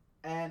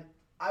 And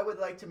I would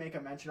like to make a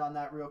mention on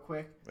that real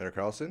quick. Erik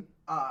Karlsson?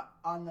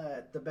 On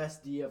the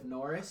best D of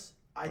Norris,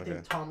 I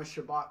think Thomas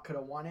Chabot could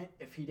have won it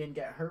if he didn't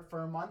get hurt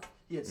for a month.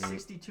 He had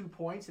 62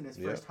 points in his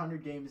first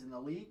 100 games in the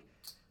league.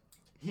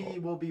 He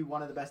will be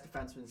one of the best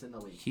defensemen in the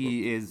league.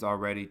 He is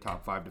already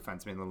top 5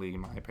 defenseman in the league,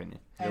 in my opinion.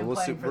 And we'll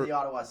playing for the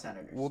Ottawa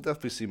Senators. We'll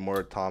definitely see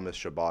more Thomas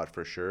Chabot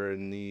for sure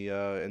in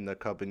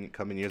the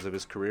coming years of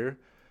his career.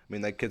 I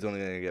mean, that kid's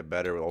only going to get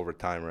better over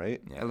time, right?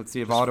 Yeah, let's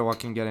see if Ottawa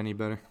can get any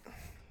better.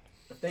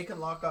 If they can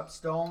lock up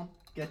Stone,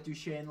 get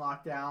Duchesne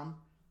locked down,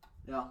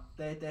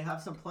 they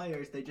have some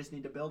players. They just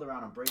need to build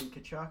around them. Brady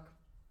Tkachuk.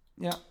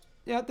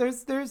 Yeah,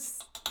 there's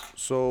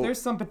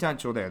some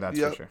potential there, that's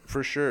for sure.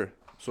 For sure.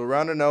 So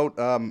rounding out,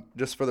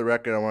 just for the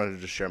record, I wanted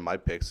to just share my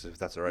picks, if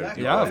that's all right.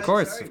 Yeah, of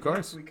course.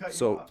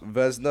 So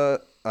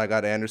Vezina, I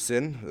got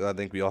Anderson. I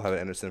think we all have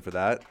Anderson for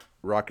that.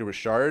 Rocket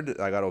Richard,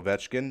 I got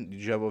Ovechkin.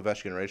 Did you have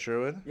Ovechkin right,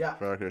 Sherwood? Yeah.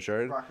 For Rocket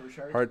Richard.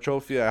 Richard. Hart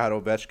Trophy, I had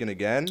Ovechkin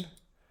again.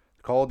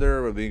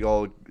 Calder, we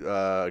all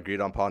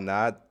agreed upon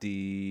that.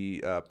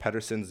 The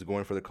Pettersson's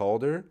going for the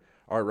Calder.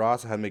 Art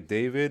Ross, I had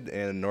McDavid,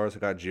 and Norris, I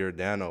got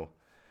Giordano.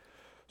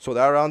 So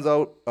that rounds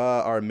out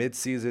our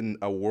mid-season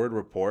award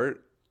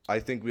report. I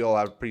think we all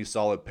have pretty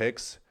solid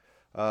picks.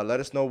 Let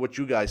us know what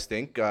you guys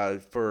think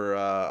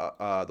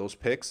for those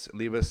picks.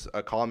 Leave us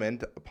a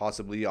comment,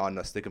 possibly on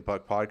the Stick and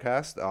Puck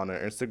podcast on our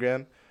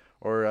Instagram,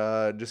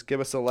 or just give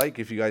us a like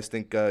if you guys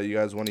think you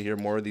guys want to hear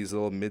more of these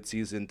little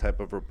mid-season type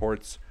of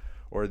reports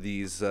or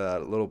these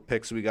little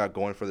picks we got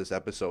going for this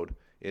episode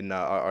in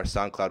our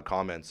SoundCloud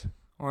comments.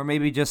 Or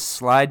maybe just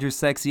slide your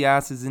sexy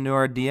asses into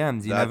our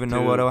DMs. You never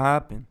know what'll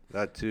happen.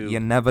 That too. You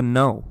never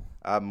know.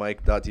 I'm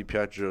Mike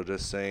DiPietro,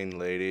 just saying,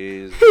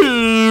 ladies.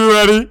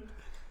 Ready?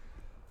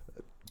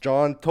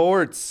 John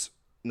Torts,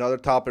 another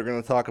topic we're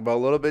going to talk about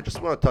a little bit.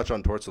 Just want to touch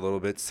on Torts a little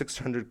bit.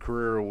 600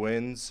 career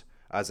wins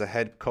as a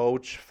head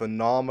coach.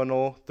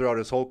 Phenomenal throughout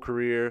his whole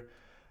career.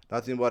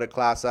 Nothing but a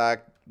class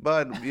act.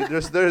 But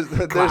there's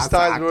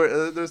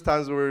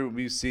times where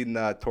we've seen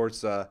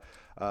Torts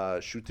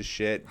shoot the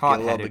shit, get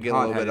a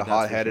little bit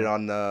hot-headed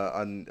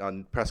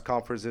on press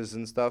conferences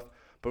and stuff.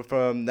 But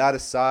from that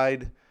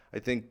aside, I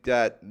think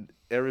that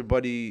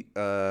everybody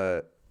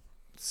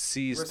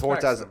sees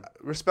Torts as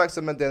respects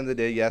him at the end of the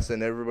day, yes,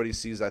 and everybody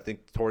sees, I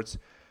think, Torts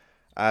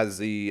as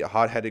the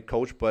hot-headed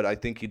coach, but I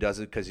think he does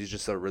it because he's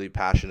just a really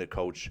passionate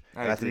coach,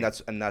 I think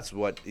that's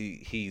what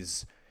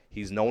he's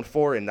known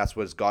for, and that's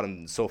what's got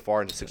him so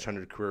far into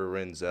 600 career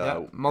wins.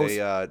 Nels, what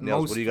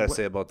do you got to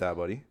say about that,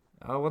 buddy?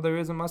 Well, there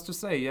isn't much to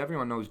say.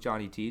 Everyone knows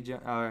Johnny T.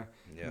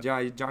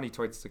 Johnny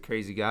Torts is a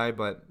crazy guy,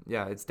 but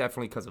yeah, it's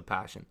definitely because of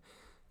passion.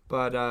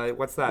 But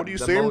what's that? What are you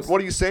saying?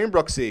 What are you saying,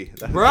 Brooksy?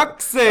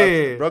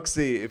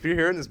 Brooksy, if you're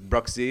hearing this,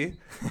 Brooksy,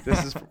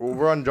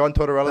 we're on John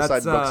Tortorella's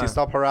side. Brooksy,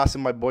 stop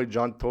harassing my boy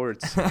John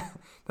Torts.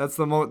 That's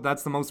the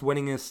most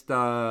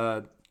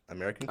winningest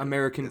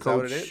American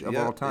coach of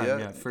all time.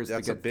 Yeah, first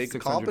that's to get a big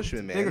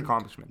accomplishment, man. Big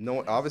accomplishment.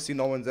 No, obviously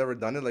no one's ever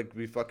done it. Like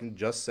we fucking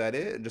just said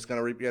it. I'm just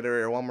gonna repeat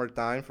it one more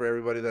time for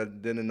everybody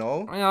that didn't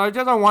know.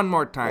 Just a one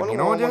more time.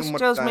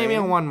 Just maybe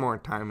a one more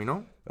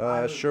time.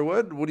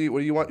 Sherwood, what do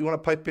you want? You want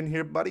to pipe in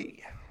here,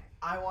 buddy?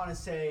 I want to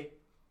say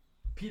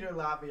Peter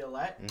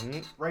Laviolette,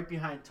 right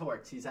behind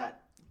Torts. He's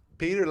at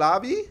Peter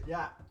Lavi?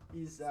 Yeah,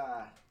 he's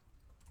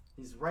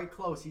right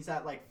close. He's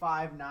at like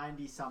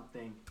 590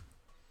 something.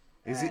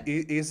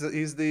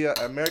 He's the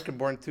American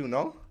born too,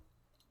 no?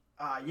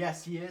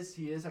 Yes, he is.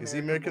 He is American. Is he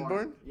American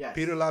born? Yes.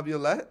 Peter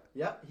Laviolette?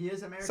 Yep, he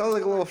is American. Sounds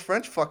like a little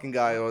French fucking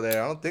guy over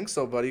there. I don't think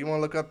so, buddy. You want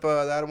to look up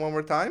that one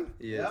more time?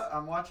 Yeah,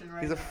 I'm watching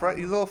right now.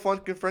 He's a little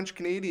fucking French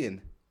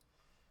Canadian.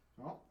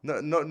 Oh.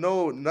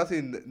 No,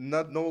 nothing.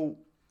 No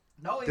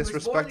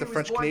disrespect to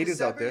French Canadians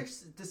out there.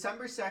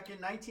 December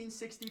 2nd,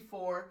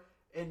 1964,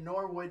 in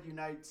Norwood,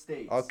 United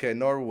States. Okay,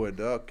 Norwood.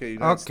 Okay,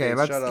 let's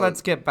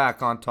get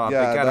back on topic.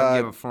 I don't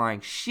give a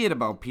flying shit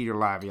about Peter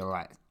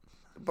Laviolette.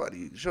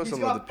 Buddy, show some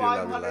love to Peter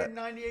Laviolette. He's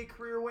got 598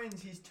 career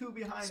wins. He's 2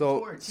 behind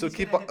Torts. So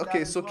keep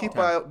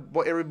eye out.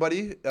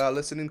 Everybody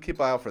listening, keep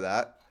eye out for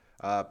that.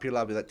 Peter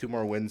Laviolette, 2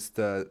 more wins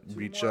to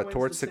reach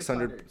towards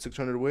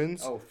 600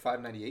 wins. Oh,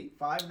 598?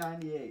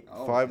 598.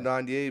 Oh,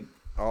 598.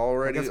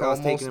 Already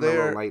almost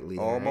there.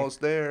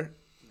 Almost there.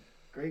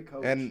 Great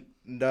coach. And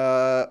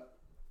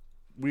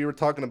we were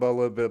talking about a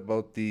little bit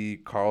about the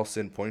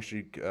Karlsson point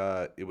streak.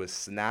 It was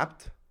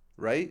snapped,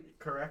 right?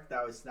 Correct.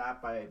 That was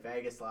snapped by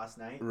Vegas last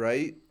night.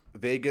 Right.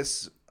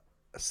 Vegas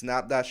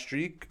snapped that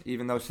streak.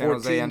 Even though San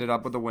Jose ended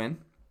up with a win.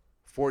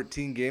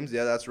 14 games.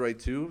 Yeah, that's right,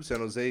 too. San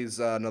Jose is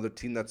another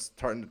team that's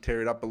starting to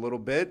tear it up a little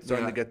bit,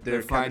 starting to get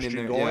their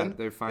chemistry going.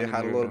 They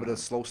had a little bit of a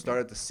slow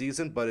start at the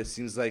season, but it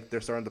seems like they're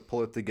starting to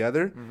pull it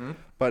together. Mm-hmm.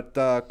 But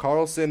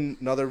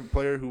Karlsson, another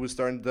player who was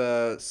starting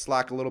to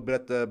slack a little bit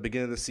at the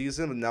beginning of the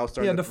season, and now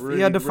starting he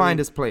had to find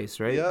his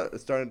place, right? Yeah,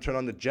 it's starting to turn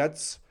on the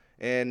Jets.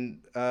 And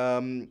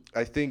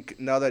I think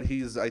now that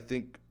he's,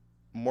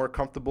 more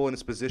comfortable in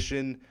his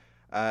position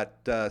at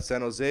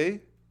San Jose,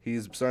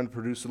 he's starting to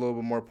produce a little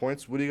bit more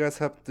points. What do you guys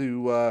have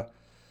to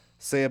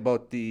say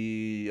about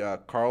the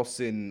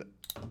Karlsson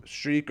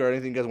streak, or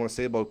anything you guys want to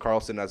say about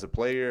Karlsson as a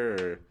player,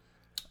 or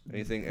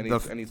anything?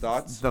 Any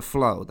thoughts? The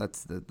flow.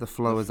 That's the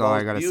flow is all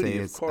I gotta beauty, say.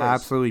 It's course.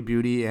 absolutely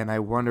beauty, and I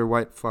wonder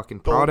what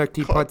fucking product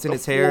he puts in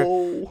his hair,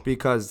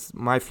 because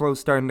my flow's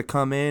starting to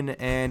come in,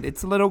 and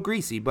it's a little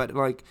greasy. But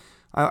like,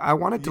 I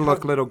want it to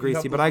look a little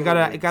greasy, but I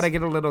gotta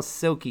get a little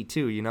silky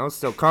too, you know.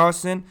 So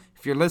Karlsson,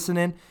 if you're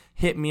listening,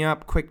 hit me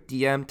up, quick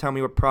DM, tell me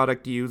what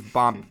product you use.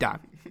 Bomb done.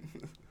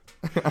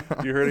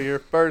 You heard it here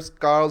first,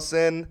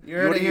 Karlsson.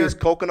 What do you use?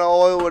 Coconut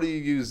oil? What do you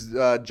use?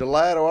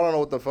 Gillette? Or I don't know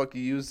what the fuck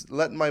you use.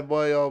 Let my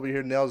boy over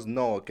here, Nels,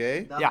 know,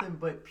 okay? Nothing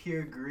but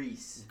pure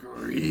grease.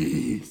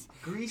 Grease.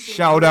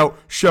 Shout out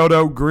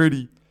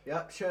Gritty.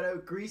 Yep, shout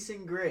out grease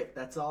and grit.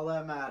 That's all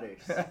that matters.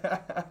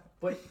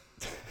 But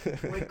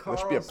with Karlsson,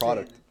 should be a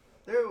product.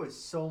 There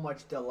was so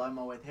much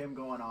dilemma with him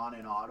going on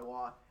in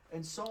Ottawa,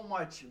 and so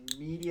much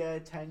media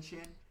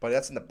attention. But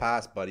that's in the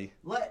past, buddy.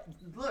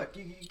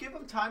 You give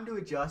him time to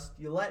adjust.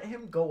 You let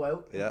him go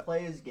out and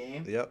play his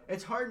game. Yep.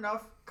 It's hard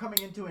enough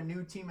coming into a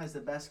new team as the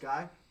best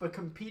guy, but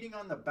competing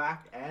on the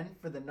back end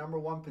for the number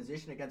one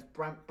position against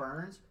Brent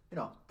Burns. You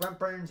know, Brent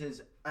Burns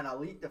is an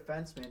elite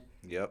defenseman.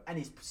 Yep. And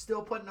he's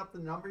still putting up the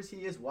numbers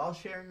he is while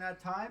sharing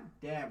that time.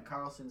 Damn,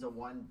 Karlsson's a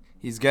one.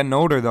 He's getting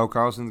older, though.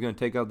 Karlsson's going to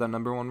take out that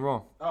number one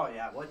role. Oh,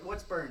 yeah.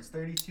 What's Burns?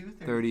 32?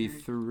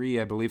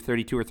 33, I believe.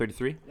 32 or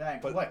 33. Yeah,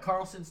 but what?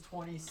 Karlsson's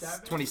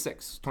 27?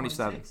 26.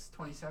 27.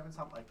 27,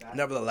 something like that.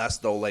 Nevertheless,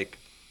 though, like,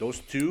 those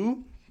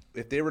two,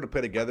 if they were to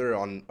play together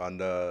on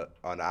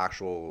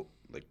actual,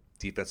 like,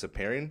 defensive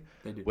pairing,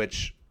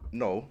 which...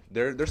 No,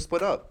 they're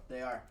split up.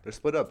 They are. They're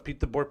split up. Pete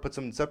DeBoer puts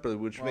them separately,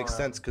 which makes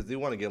sense because they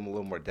want to give them a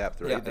little more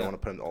depth, right? Yeah, they want to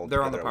put them all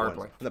They're together on the power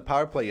play. On the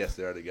power play, yes,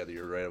 they are together.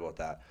 You're right about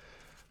that.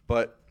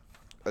 But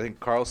I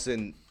think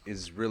Karlsson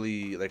is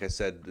really, like I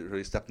said,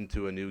 really stepped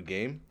into a new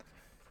game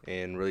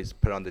and really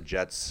put on the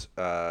Jets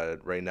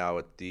right now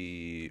at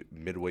the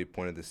midway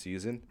point of the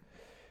season.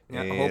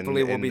 Yeah,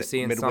 hopefully we'll be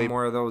seeing some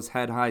more of those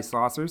head-high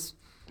saucers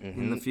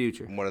in the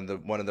future. One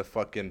of the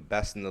fucking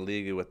best in the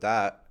league with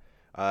that.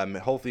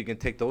 Hopefully you can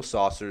take those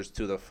saucers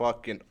to the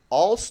fucking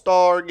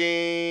All-Star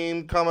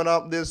game coming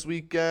up this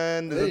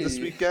weekend. Is it this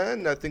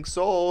weekend? I think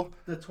so.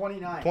 The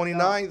 29th.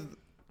 29th.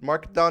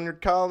 Mark it down your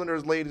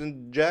calendars, ladies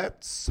and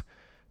gents.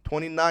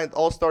 29th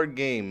All-Star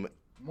game.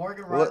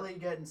 Morgan Riley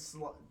getting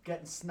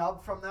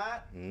snubbed from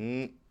that?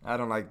 I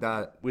don't like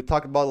that. We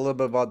talked about a little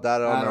bit about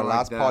that on our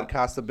last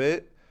podcast a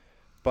bit.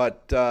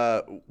 But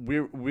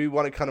we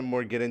want to kind of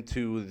more get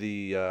into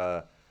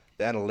the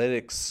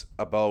analytics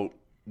about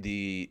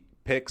the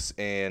picks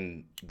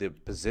and the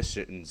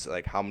positions,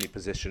 like how many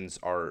positions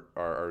are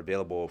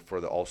available for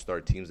the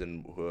All-Star teams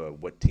and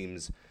what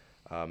teams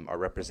are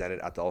represented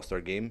at the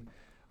All-Star game.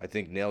 I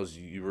think, Nails,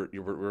 we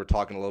were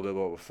talking a little bit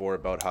about before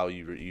about how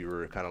you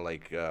were kind of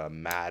like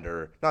mad,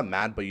 or not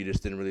mad, but you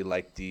just didn't really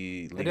like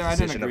the league's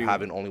decision of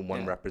having only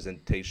one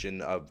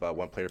representation of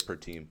one player per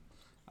team.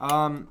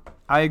 I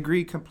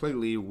agree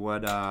completely.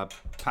 What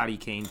Patty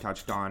Kane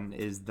touched on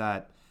is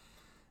that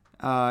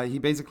he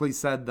basically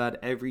said that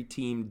every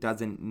team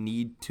doesn't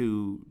need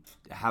to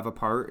have a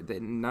part.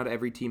 That not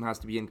every team has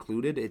to be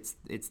included.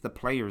 It's the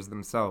players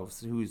themselves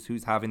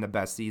who's having the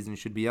best season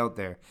should be out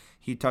there.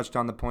 He touched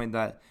on the point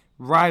that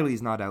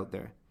Riley's not out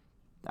there.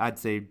 I'd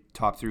say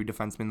top 3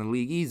 defenseman in the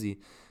league, easy.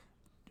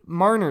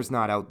 Marner's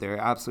not out there.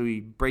 Absolutely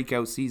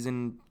breakout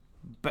season,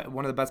 but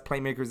one of the best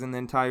playmakers in the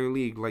entire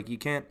league. Like you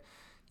can't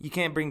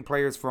bring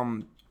players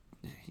from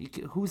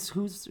who's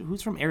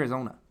from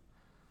Arizona.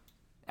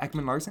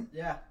 Ekman Larson?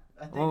 Yeah.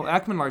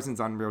 Ekman Larson's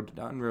unreal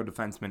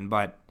defenseman,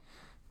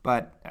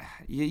 but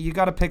you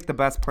got to pick the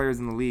best players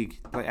in the league.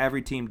 Like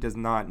every team does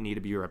not need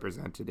to be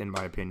represented, in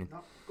my opinion.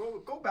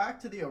 No, go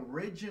back to the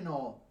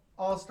original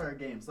All-Star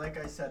games,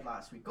 like I said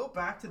last week. Go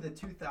back to the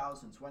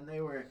 2000s when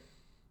they were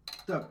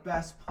the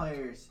best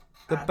players.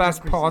 The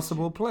best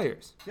possible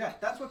players. Yeah,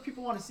 that's what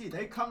people want to see.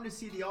 They come to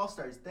see the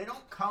All-Stars. They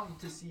don't come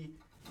to see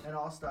an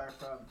All-Star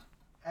from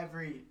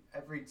every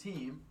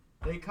team.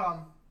 They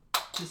come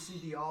to see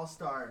the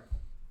All-Star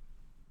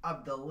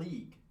of the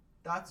league.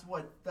 That's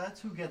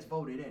who gets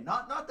voted in.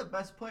 Not the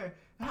best player.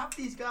 Half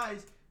these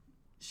guys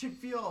should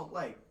feel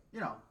like,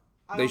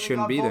 they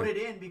shouldn't be voted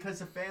in because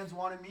the fans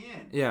wanted me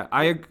in. Yeah,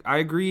 I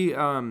agree.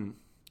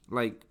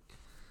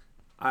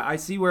 I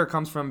see where it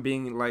comes from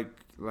being like,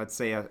 let's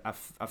say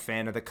a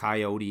fan of the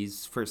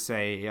Coyotes for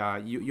say.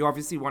 You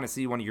obviously want to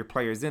see one of your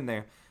players in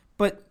there,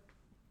 but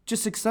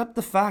just accept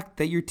the fact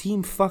that your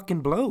team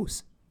fucking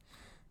blows.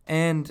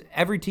 And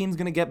every team's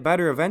going to get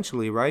better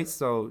eventually, right?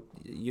 So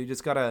you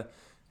just got to,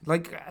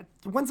 like,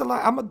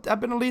 I've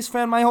been a Leafs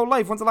fan my whole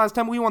life. When's the last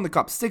time we won the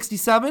Cup?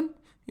 67?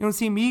 You don't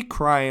see me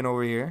crying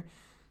over here.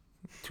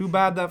 Too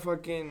bad that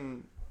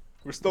fucking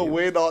We're still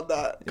waiting on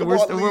that. Come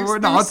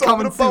on, it's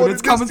coming soon.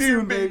 It's coming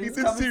soon, baby.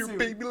 This year,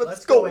 baby.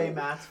 Let's go, go.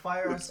 A-Mats.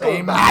 Fire us up.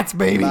 A-Mats,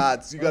 baby.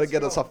 Mats, you gotta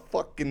get us a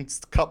fucking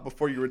cup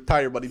before you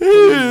retire, buddy.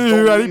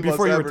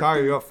 Before you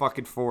retire, you got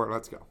fucking 4.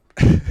 Let's go.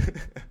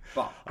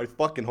 I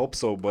fucking hope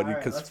so, buddy.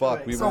 Alright, Because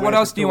fuck. So what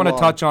else do you want to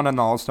touch on in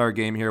the All-Star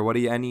game here? What do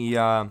you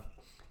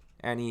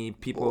any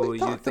people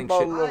you think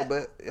should? A little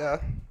bit, yeah.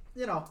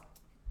 You know,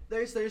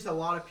 there's a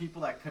lot of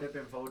people that could have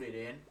been voted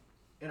in.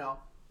 You know,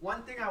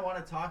 one thing I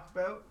want to talk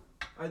about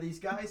are these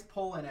guys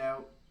pulling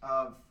out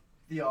of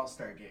the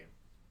All-Star game.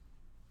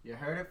 You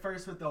heard it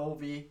first with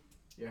Ovi.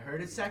 You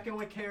heard it second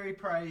with Carey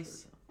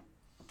Price.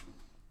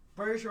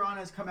 Bergeron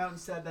has come out and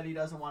said that he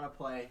doesn't want to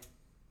play.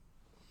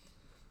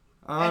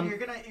 And you're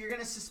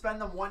gonna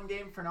suspend them 1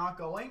 game for not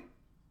going.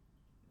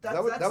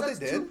 That's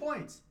 2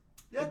 points.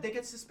 Yeah, they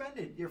get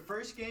suspended. Your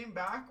first game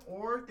back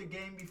or the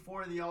game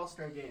before the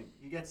All-Star game,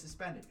 you get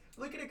suspended.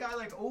 Look at a guy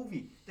like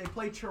Ovi. They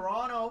play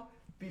Toronto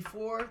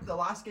before the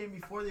last game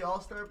before the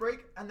All-Star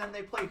break, and then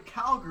they played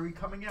Calgary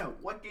coming out.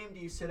 What game do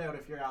you sit out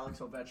if you're Alex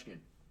Ovechkin?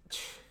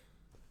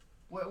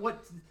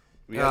 What?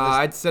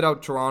 I'd sit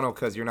out Toronto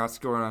because you're not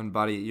scoring on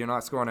Buddy. You're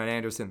not scoring on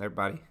Anderson there,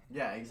 buddy.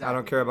 Yeah, exactly. I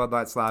don't care about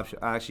that slap shot.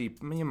 Actually,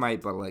 you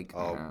might, but like,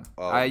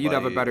 you'd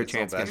have a better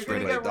chance against You're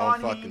Raiders. gonna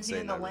get Ron Hainsey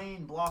in the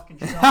lane blocking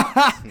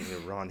shots.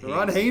 Ron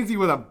Hainsey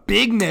with a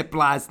big nip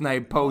last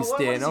night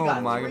posting.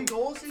 Oh my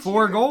god,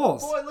 4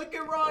 goals. Boy, look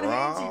at Ron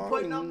Hainsey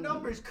putting up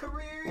numbers.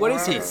 Career. What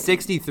is he?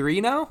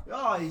 63 now?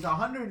 Oh, he's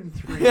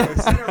 103.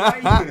 Center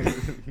right.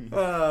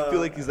 I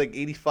feel like he's like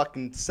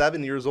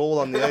 87 years old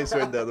on the ice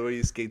right there, the way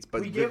he skates.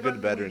 But good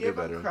veteran.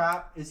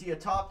 Crap. Is he a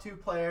top 2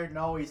 player?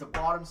 No, he's a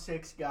bottom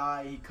 6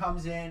 guy. He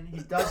comes in, he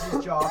does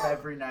his job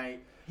every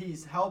night.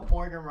 He's helped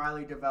Morgan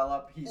Riley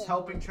develop. He's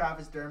helping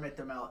Travis Dermott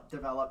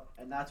develop,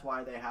 and that's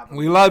why they have him.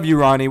 We love you,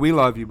 Ronnie. We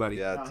love you, buddy.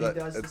 Yeah, he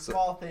does the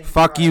small things.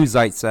 Fuck you,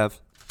 Zaitsev.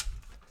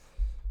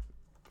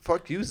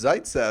 Fuck you,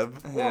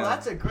 Zaitsev. Well,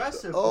 that's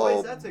aggressive,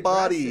 boys. That's aggressive.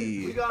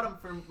 Buddy. We got him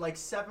for like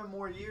 7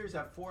 more years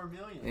at $4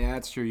 million. Yeah,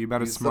 that's true. You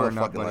better smarten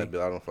up, buddy.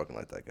 I don't fucking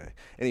like that guy.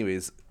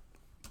 Anyways,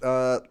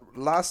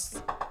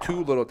 last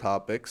 2 little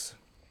topics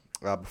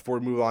before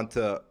we move on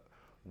to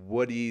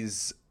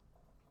Woody's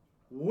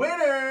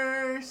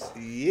winners.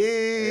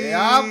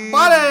 Yeah,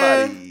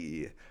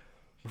 buddy.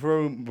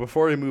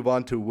 Before we move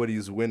on to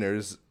Woody's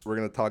winners, we're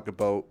gonna talk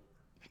about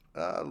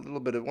a little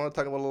bit of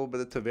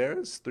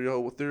Tavares.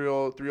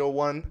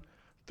 301.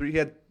 He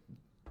had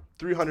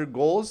 300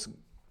 goals,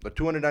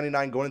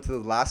 299 going into the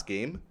last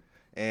game,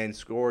 and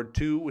scored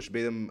 2, which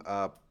made him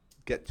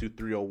get to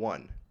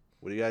 301.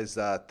 What do you guys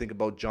think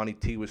about Johnny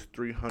T with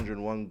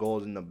 301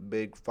 goals in the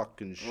big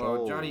fucking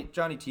show? Well,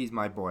 Johnny T's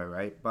my boy,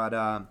 right? But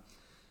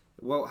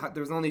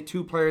there's only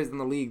 2 players in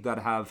the league that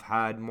have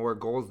had more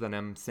goals than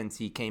him since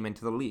he came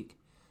into the league: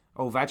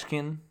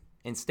 Ovechkin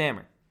and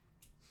Stammer.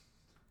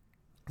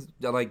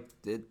 They're like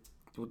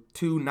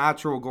 2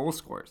 natural goal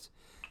scorers,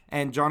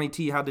 and Johnny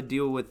T had to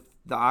deal with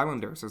the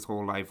Islanders his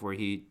whole life, where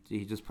he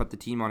just put the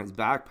team on his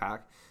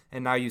backpack.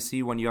 And now you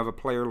see when you have a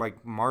player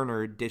like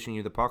Marner dishing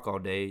you the puck all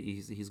day,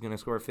 he's going to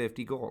score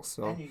 50 goals.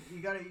 So and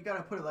you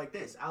gotta put it like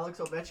this: Alex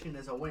Ovechkin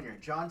is a winger.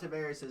 John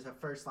Tavares is a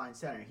first-line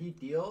center. He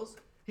deals.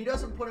 He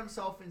doesn't put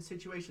himself in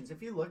situations.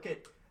 If you look at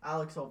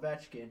Alex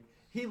Ovechkin,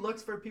 he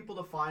looks for people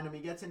to find him. He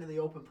gets into the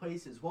open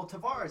places. Well,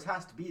 Tavares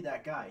has to be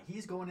that guy.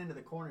 He's going into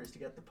the corners to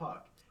get the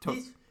puck.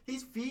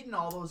 He's feeding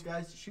all those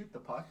guys to shoot the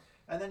puck.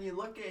 And then you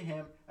look at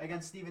him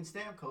against Steven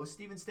Stamkos.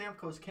 Steven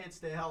Stamkos can't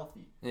stay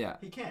healthy. Yeah,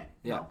 he can't.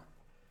 Yeah. No.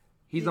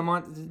 He's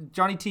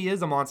Johnny T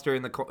is a monster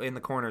in the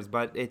corners,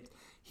 but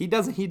he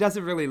doesn't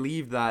really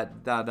leave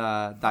that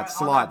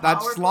slot.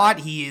 That slot,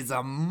 he is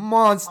a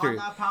monster. On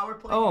that power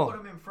play, you put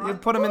him in front. You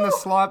put him in the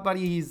slot,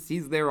 buddy.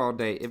 He's there all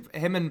day. If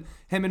him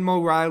and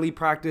Mo Riley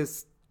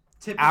practice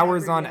tipping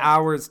hours on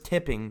hours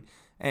tipping,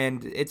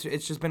 and it's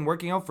just been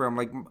working out for him.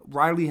 Like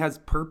Riley has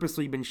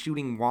purposely been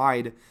shooting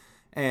wide,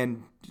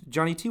 and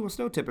Johnny T will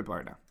still tip it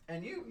right now.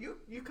 And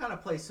you kind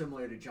of play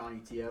similar to Johnny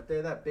T out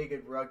there, that big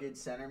and rugged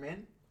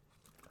centerman.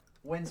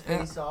 Wins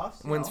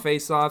face-offs. Wins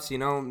face-offs,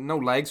 no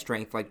leg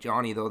strength like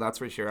Johnny, though, that's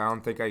for sure. I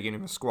don't think I can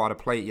even squat a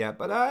plate yet,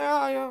 but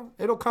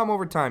it'll come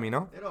over time,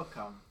 It'll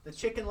come. The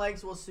chicken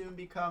legs will soon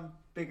become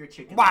bigger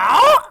chicken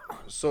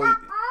legs.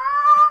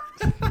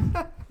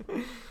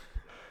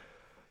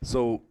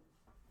 So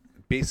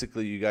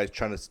basically you guys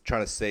trying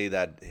to say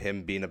that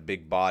him being a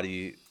big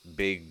body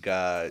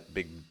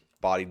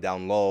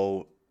down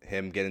low,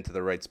 him getting to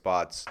the right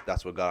spots,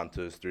 that's what got him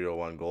to his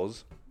 301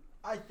 goals?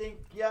 I think,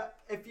 yeah,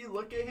 if you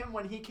look at him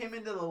when he came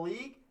into the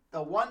league,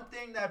 the one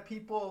thing that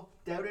people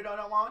doubted on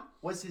him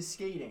was his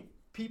skating.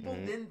 People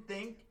didn't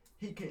think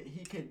he could,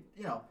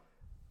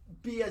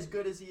 be as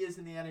good as he is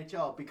in the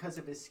NHL because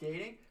of his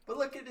skating. But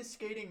look at his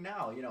skating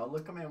now.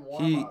 Look at him in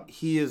warm-ups.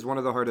 He is one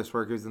of the hardest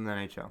workers in the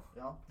NHL.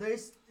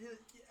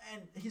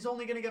 And he's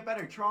only going to get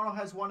better. Toronto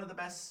has one of the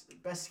best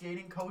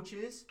skating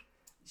coaches.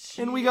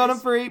 And we got him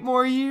for 8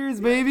 more years,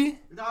 baby.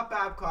 Not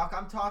Babcock.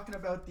 I'm talking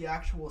about the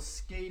actual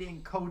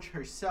skating coach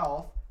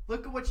herself.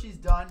 Look at what she's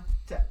done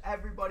to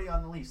everybody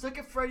on the Leafs. Look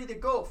at Freddie the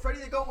Goat. Freddie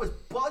the Goat was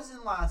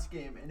buzzing last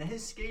game, and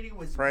his skating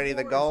was Freddie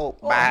the Goat.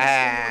 Oh, his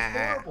skating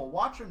was horrible.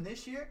 Watch him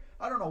this year.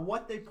 I don't know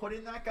what they put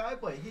in that guy,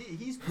 but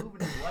he's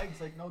moving his legs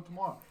like no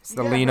tomorrow. It's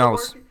the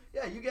Linos.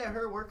 Yeah, you get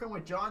her working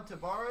with John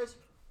Tavares.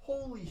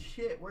 Holy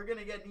shit, we're going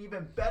to get an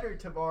even better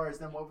Tavares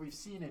than what we've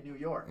seen in New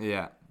York.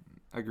 Yeah,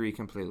 agree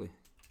completely.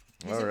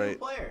 He's a new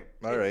player.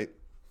 All right.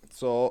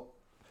 So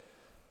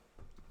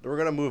we're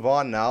going to move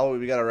on now.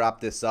 We got to wrap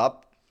this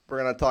up.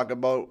 We're going to talk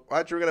about,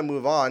 actually, we're going to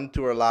move on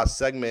to our last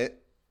segment.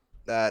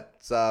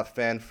 That's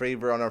fan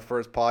favorite on our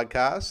first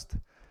podcast.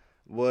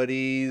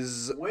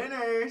 Woody's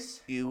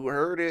Winners. You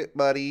heard it,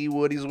 buddy.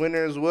 Woody's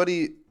Winners.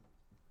 Woody.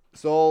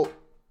 So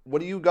what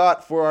do you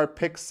got for our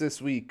picks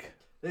this week?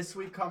 This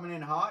week coming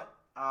in hot.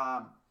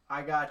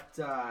 I got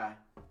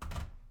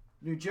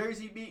New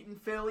Jersey beating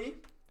Philly.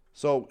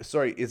 So,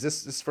 sorry, is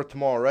this for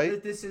tomorrow,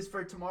 right? This is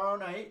for tomorrow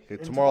night.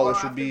 Okay, tomorrow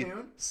should be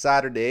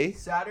Saturday.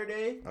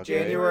 Saturday, Okay.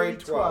 January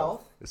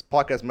 12th. This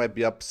podcast might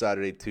be up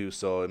Saturday too,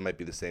 so it might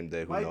be the same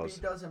day. Who knows?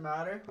 Doesn't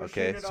matter.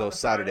 Okay, so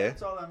Saturday.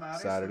 That's all that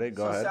matters. Saturday,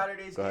 go ahead.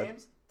 Saturday's Go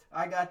games.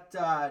 I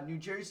got New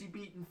Jersey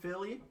beating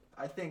Philly.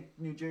 I think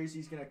New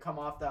Jersey's going to come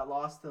off that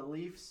loss to the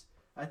Leafs.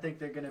 I think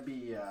they're going to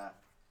be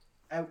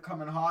out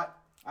coming hot.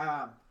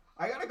 I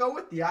got to go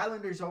with the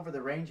Islanders over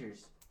the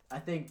Rangers. I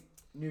think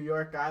New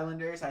York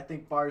Islanders, I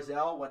think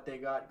Barzal, what they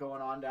got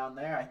going on down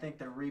there, I think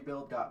their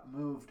rebuild got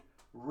moved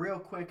real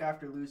quick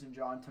after losing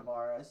John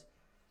Tavares.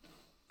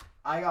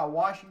 I got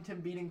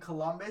Washington beating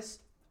Columbus.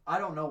 I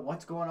don't know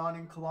what's going on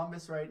in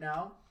Columbus right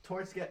now.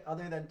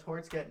 Other than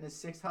Torts getting his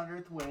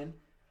 600th win.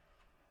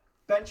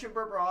 Benching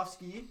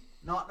Bobrovsky,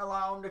 not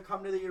allowing him to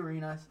come to the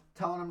arena,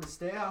 telling him to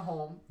stay at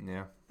home.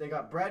 Yeah. They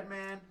got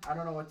Breadman. I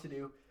don't know what to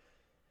do.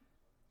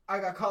 I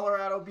got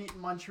Colorado beating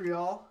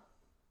Montreal.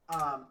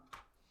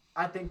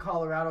 I think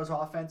Colorado's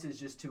offense is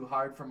just too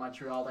hard for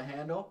Montreal to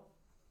handle.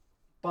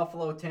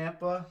 Buffalo,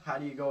 Tampa. How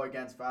do you go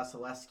against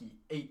Vasilevsky?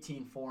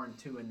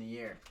 18-4-2 in the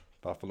year.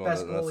 Buffalo, not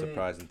a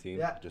surprising team.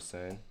 Yeah. Just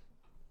saying.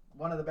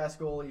 One of the best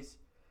goalies.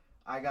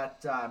 I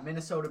got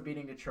Minnesota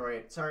beating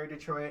Detroit. Sorry,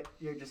 Detroit,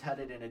 you're just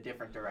headed in a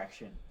different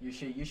direction. You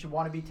should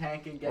want to be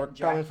tanking. We're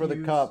coming for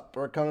the cup.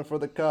 We're coming for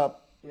the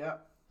cup.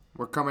 Yep.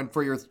 We're coming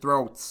for your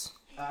throats.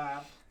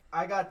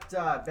 I got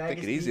Vegas.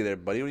 Take it easy there,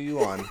 buddy. What are you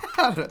on?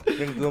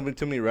 Drink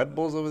too many Red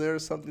Bulls over there or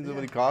something? Too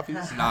many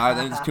coffees? Nah,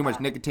 there's too much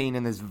nicotine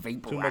in this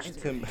vapor. Too much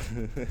Tim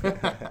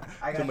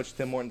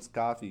Hortons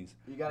coffees.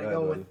 You got to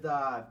go with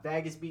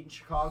Vegas beating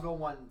Chicago.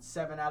 Won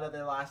 7 out of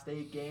their last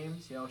 8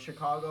 games. You know,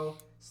 Chicago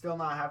still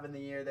not having the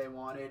year they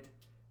wanted.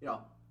 You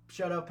know,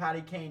 shut out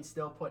Patty Kane,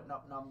 still putting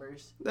up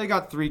numbers. They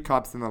got 3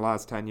 cups in the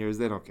last 10 years.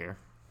 They don't care.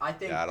 I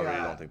think. Yeah, I really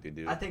don't think they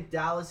do. I think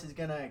Dallas is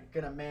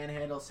gonna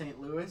manhandle St.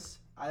 Louis.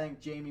 I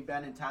think Jamie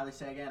Benn and Tyler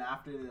Seguin,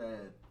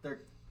 after their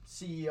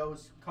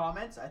CEO's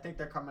comments, I think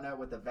they're coming out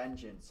with a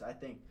vengeance. I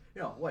think,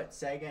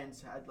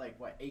 Seguin's had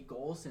 8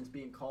 goals since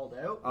being called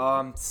out?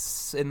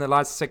 In the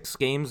last 6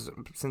 games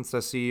since the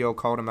CEO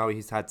called him out,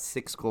 he's had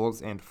 6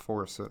 goals and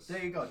 4 assists.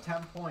 There you go,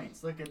 10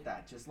 points. Look at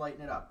that, just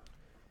lighten it up.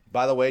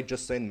 By the way,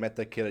 just saying, met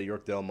that kid at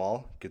Yorkdale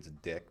Mall. Kid's a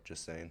dick,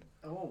 just saying.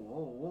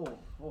 Oh.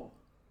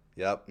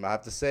 Yep, I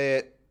have to say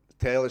it.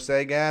 Taylor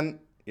Seguin,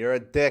 you're a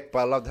dick, but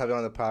I love to have you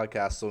on the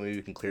podcast so maybe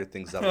we can clear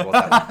things up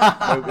about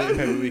that.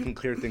 Maybe we can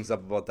clear things up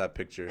about that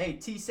picture. Hey,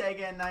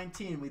 T-Seguin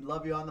 19, we'd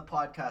love you on the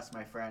podcast,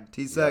 my friend.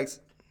 T-Segs.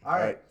 All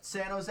right,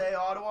 San Jose,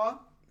 Ottawa.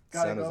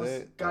 Gotta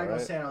go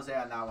San Jose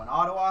on that one.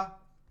 Ottawa,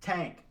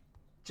 tank.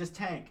 Just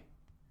tank.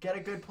 Get a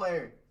good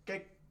player.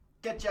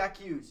 Get Jack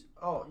Hughes.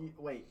 Oh,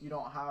 wait, you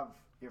don't have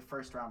your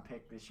first-round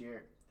pick this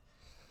year.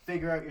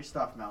 Figure out your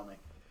stuff, Melnick.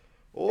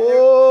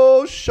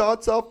 Oh,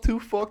 shots up to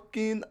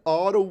fucking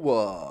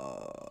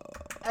Ottawa.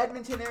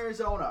 Edmonton,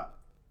 Arizona.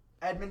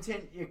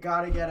 Edmonton, you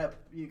gotta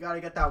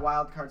get that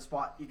wild card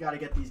spot. You gotta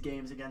get these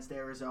games against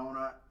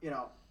Arizona.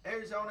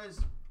 Arizona's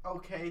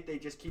okay. They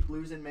just keep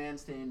losing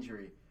mans to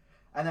injury.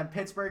 And then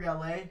Pittsburgh,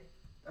 LA.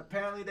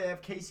 Apparently they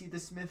have Casey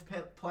DeSmith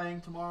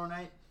playing tomorrow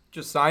night.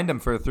 Just signed him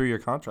for a 3-year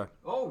contract.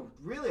 Oh,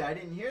 really? I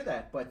didn't hear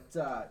that. But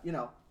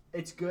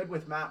it's good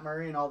with Matt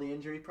Murray and all the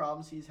injury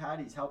problems he's had.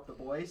 He's helped the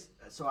boys.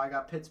 So I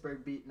got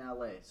Pittsburgh beating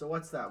LA. So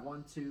what's that?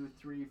 1, 2,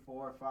 3,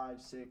 4,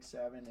 5, 6,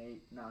 7,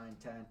 8, 9,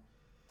 10,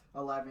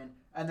 11.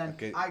 And then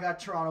I got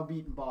Toronto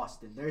beating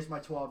Boston. There's my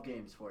 12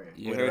 games for you.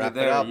 You heard it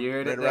there. You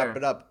heard it there. Wrap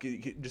it up.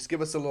 Just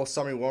give us a little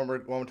summary one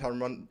more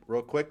time, run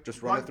real quick.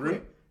 Just run it through.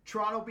 Quick.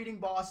 Toronto beating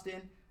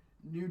Boston.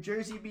 New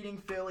Jersey beating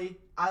Philly.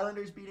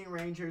 Islanders beating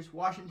Rangers.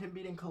 Washington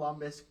beating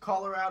Columbus.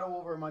 Colorado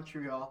over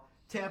Montreal.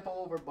 Tampa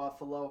over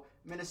Buffalo,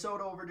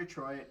 Minnesota over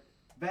Detroit,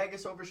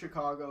 Vegas over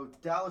Chicago,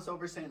 Dallas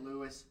over St.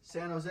 Louis,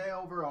 San Jose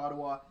over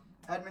Ottawa,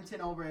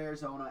 Edmonton over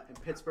Arizona,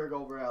 and Pittsburgh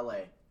over LA.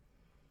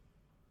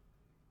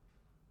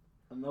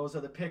 And those are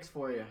the picks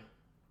for you.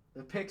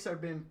 The picks are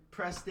being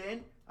pressed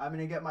in. I'm going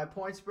to get my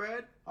point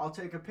spread. I'll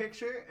take a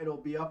picture. It'll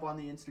be up on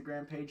the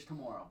Instagram page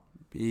tomorrow.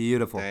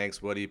 Beautiful.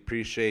 Thanks, Woody.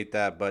 Appreciate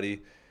that,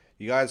 buddy.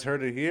 You guys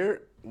heard it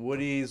here.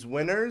 Woody's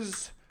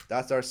Winners.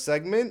 That's our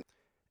segment.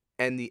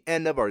 And the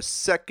end of our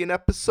second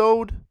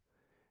episode.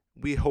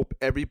 We hope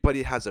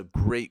everybody has a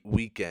great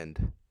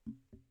weekend.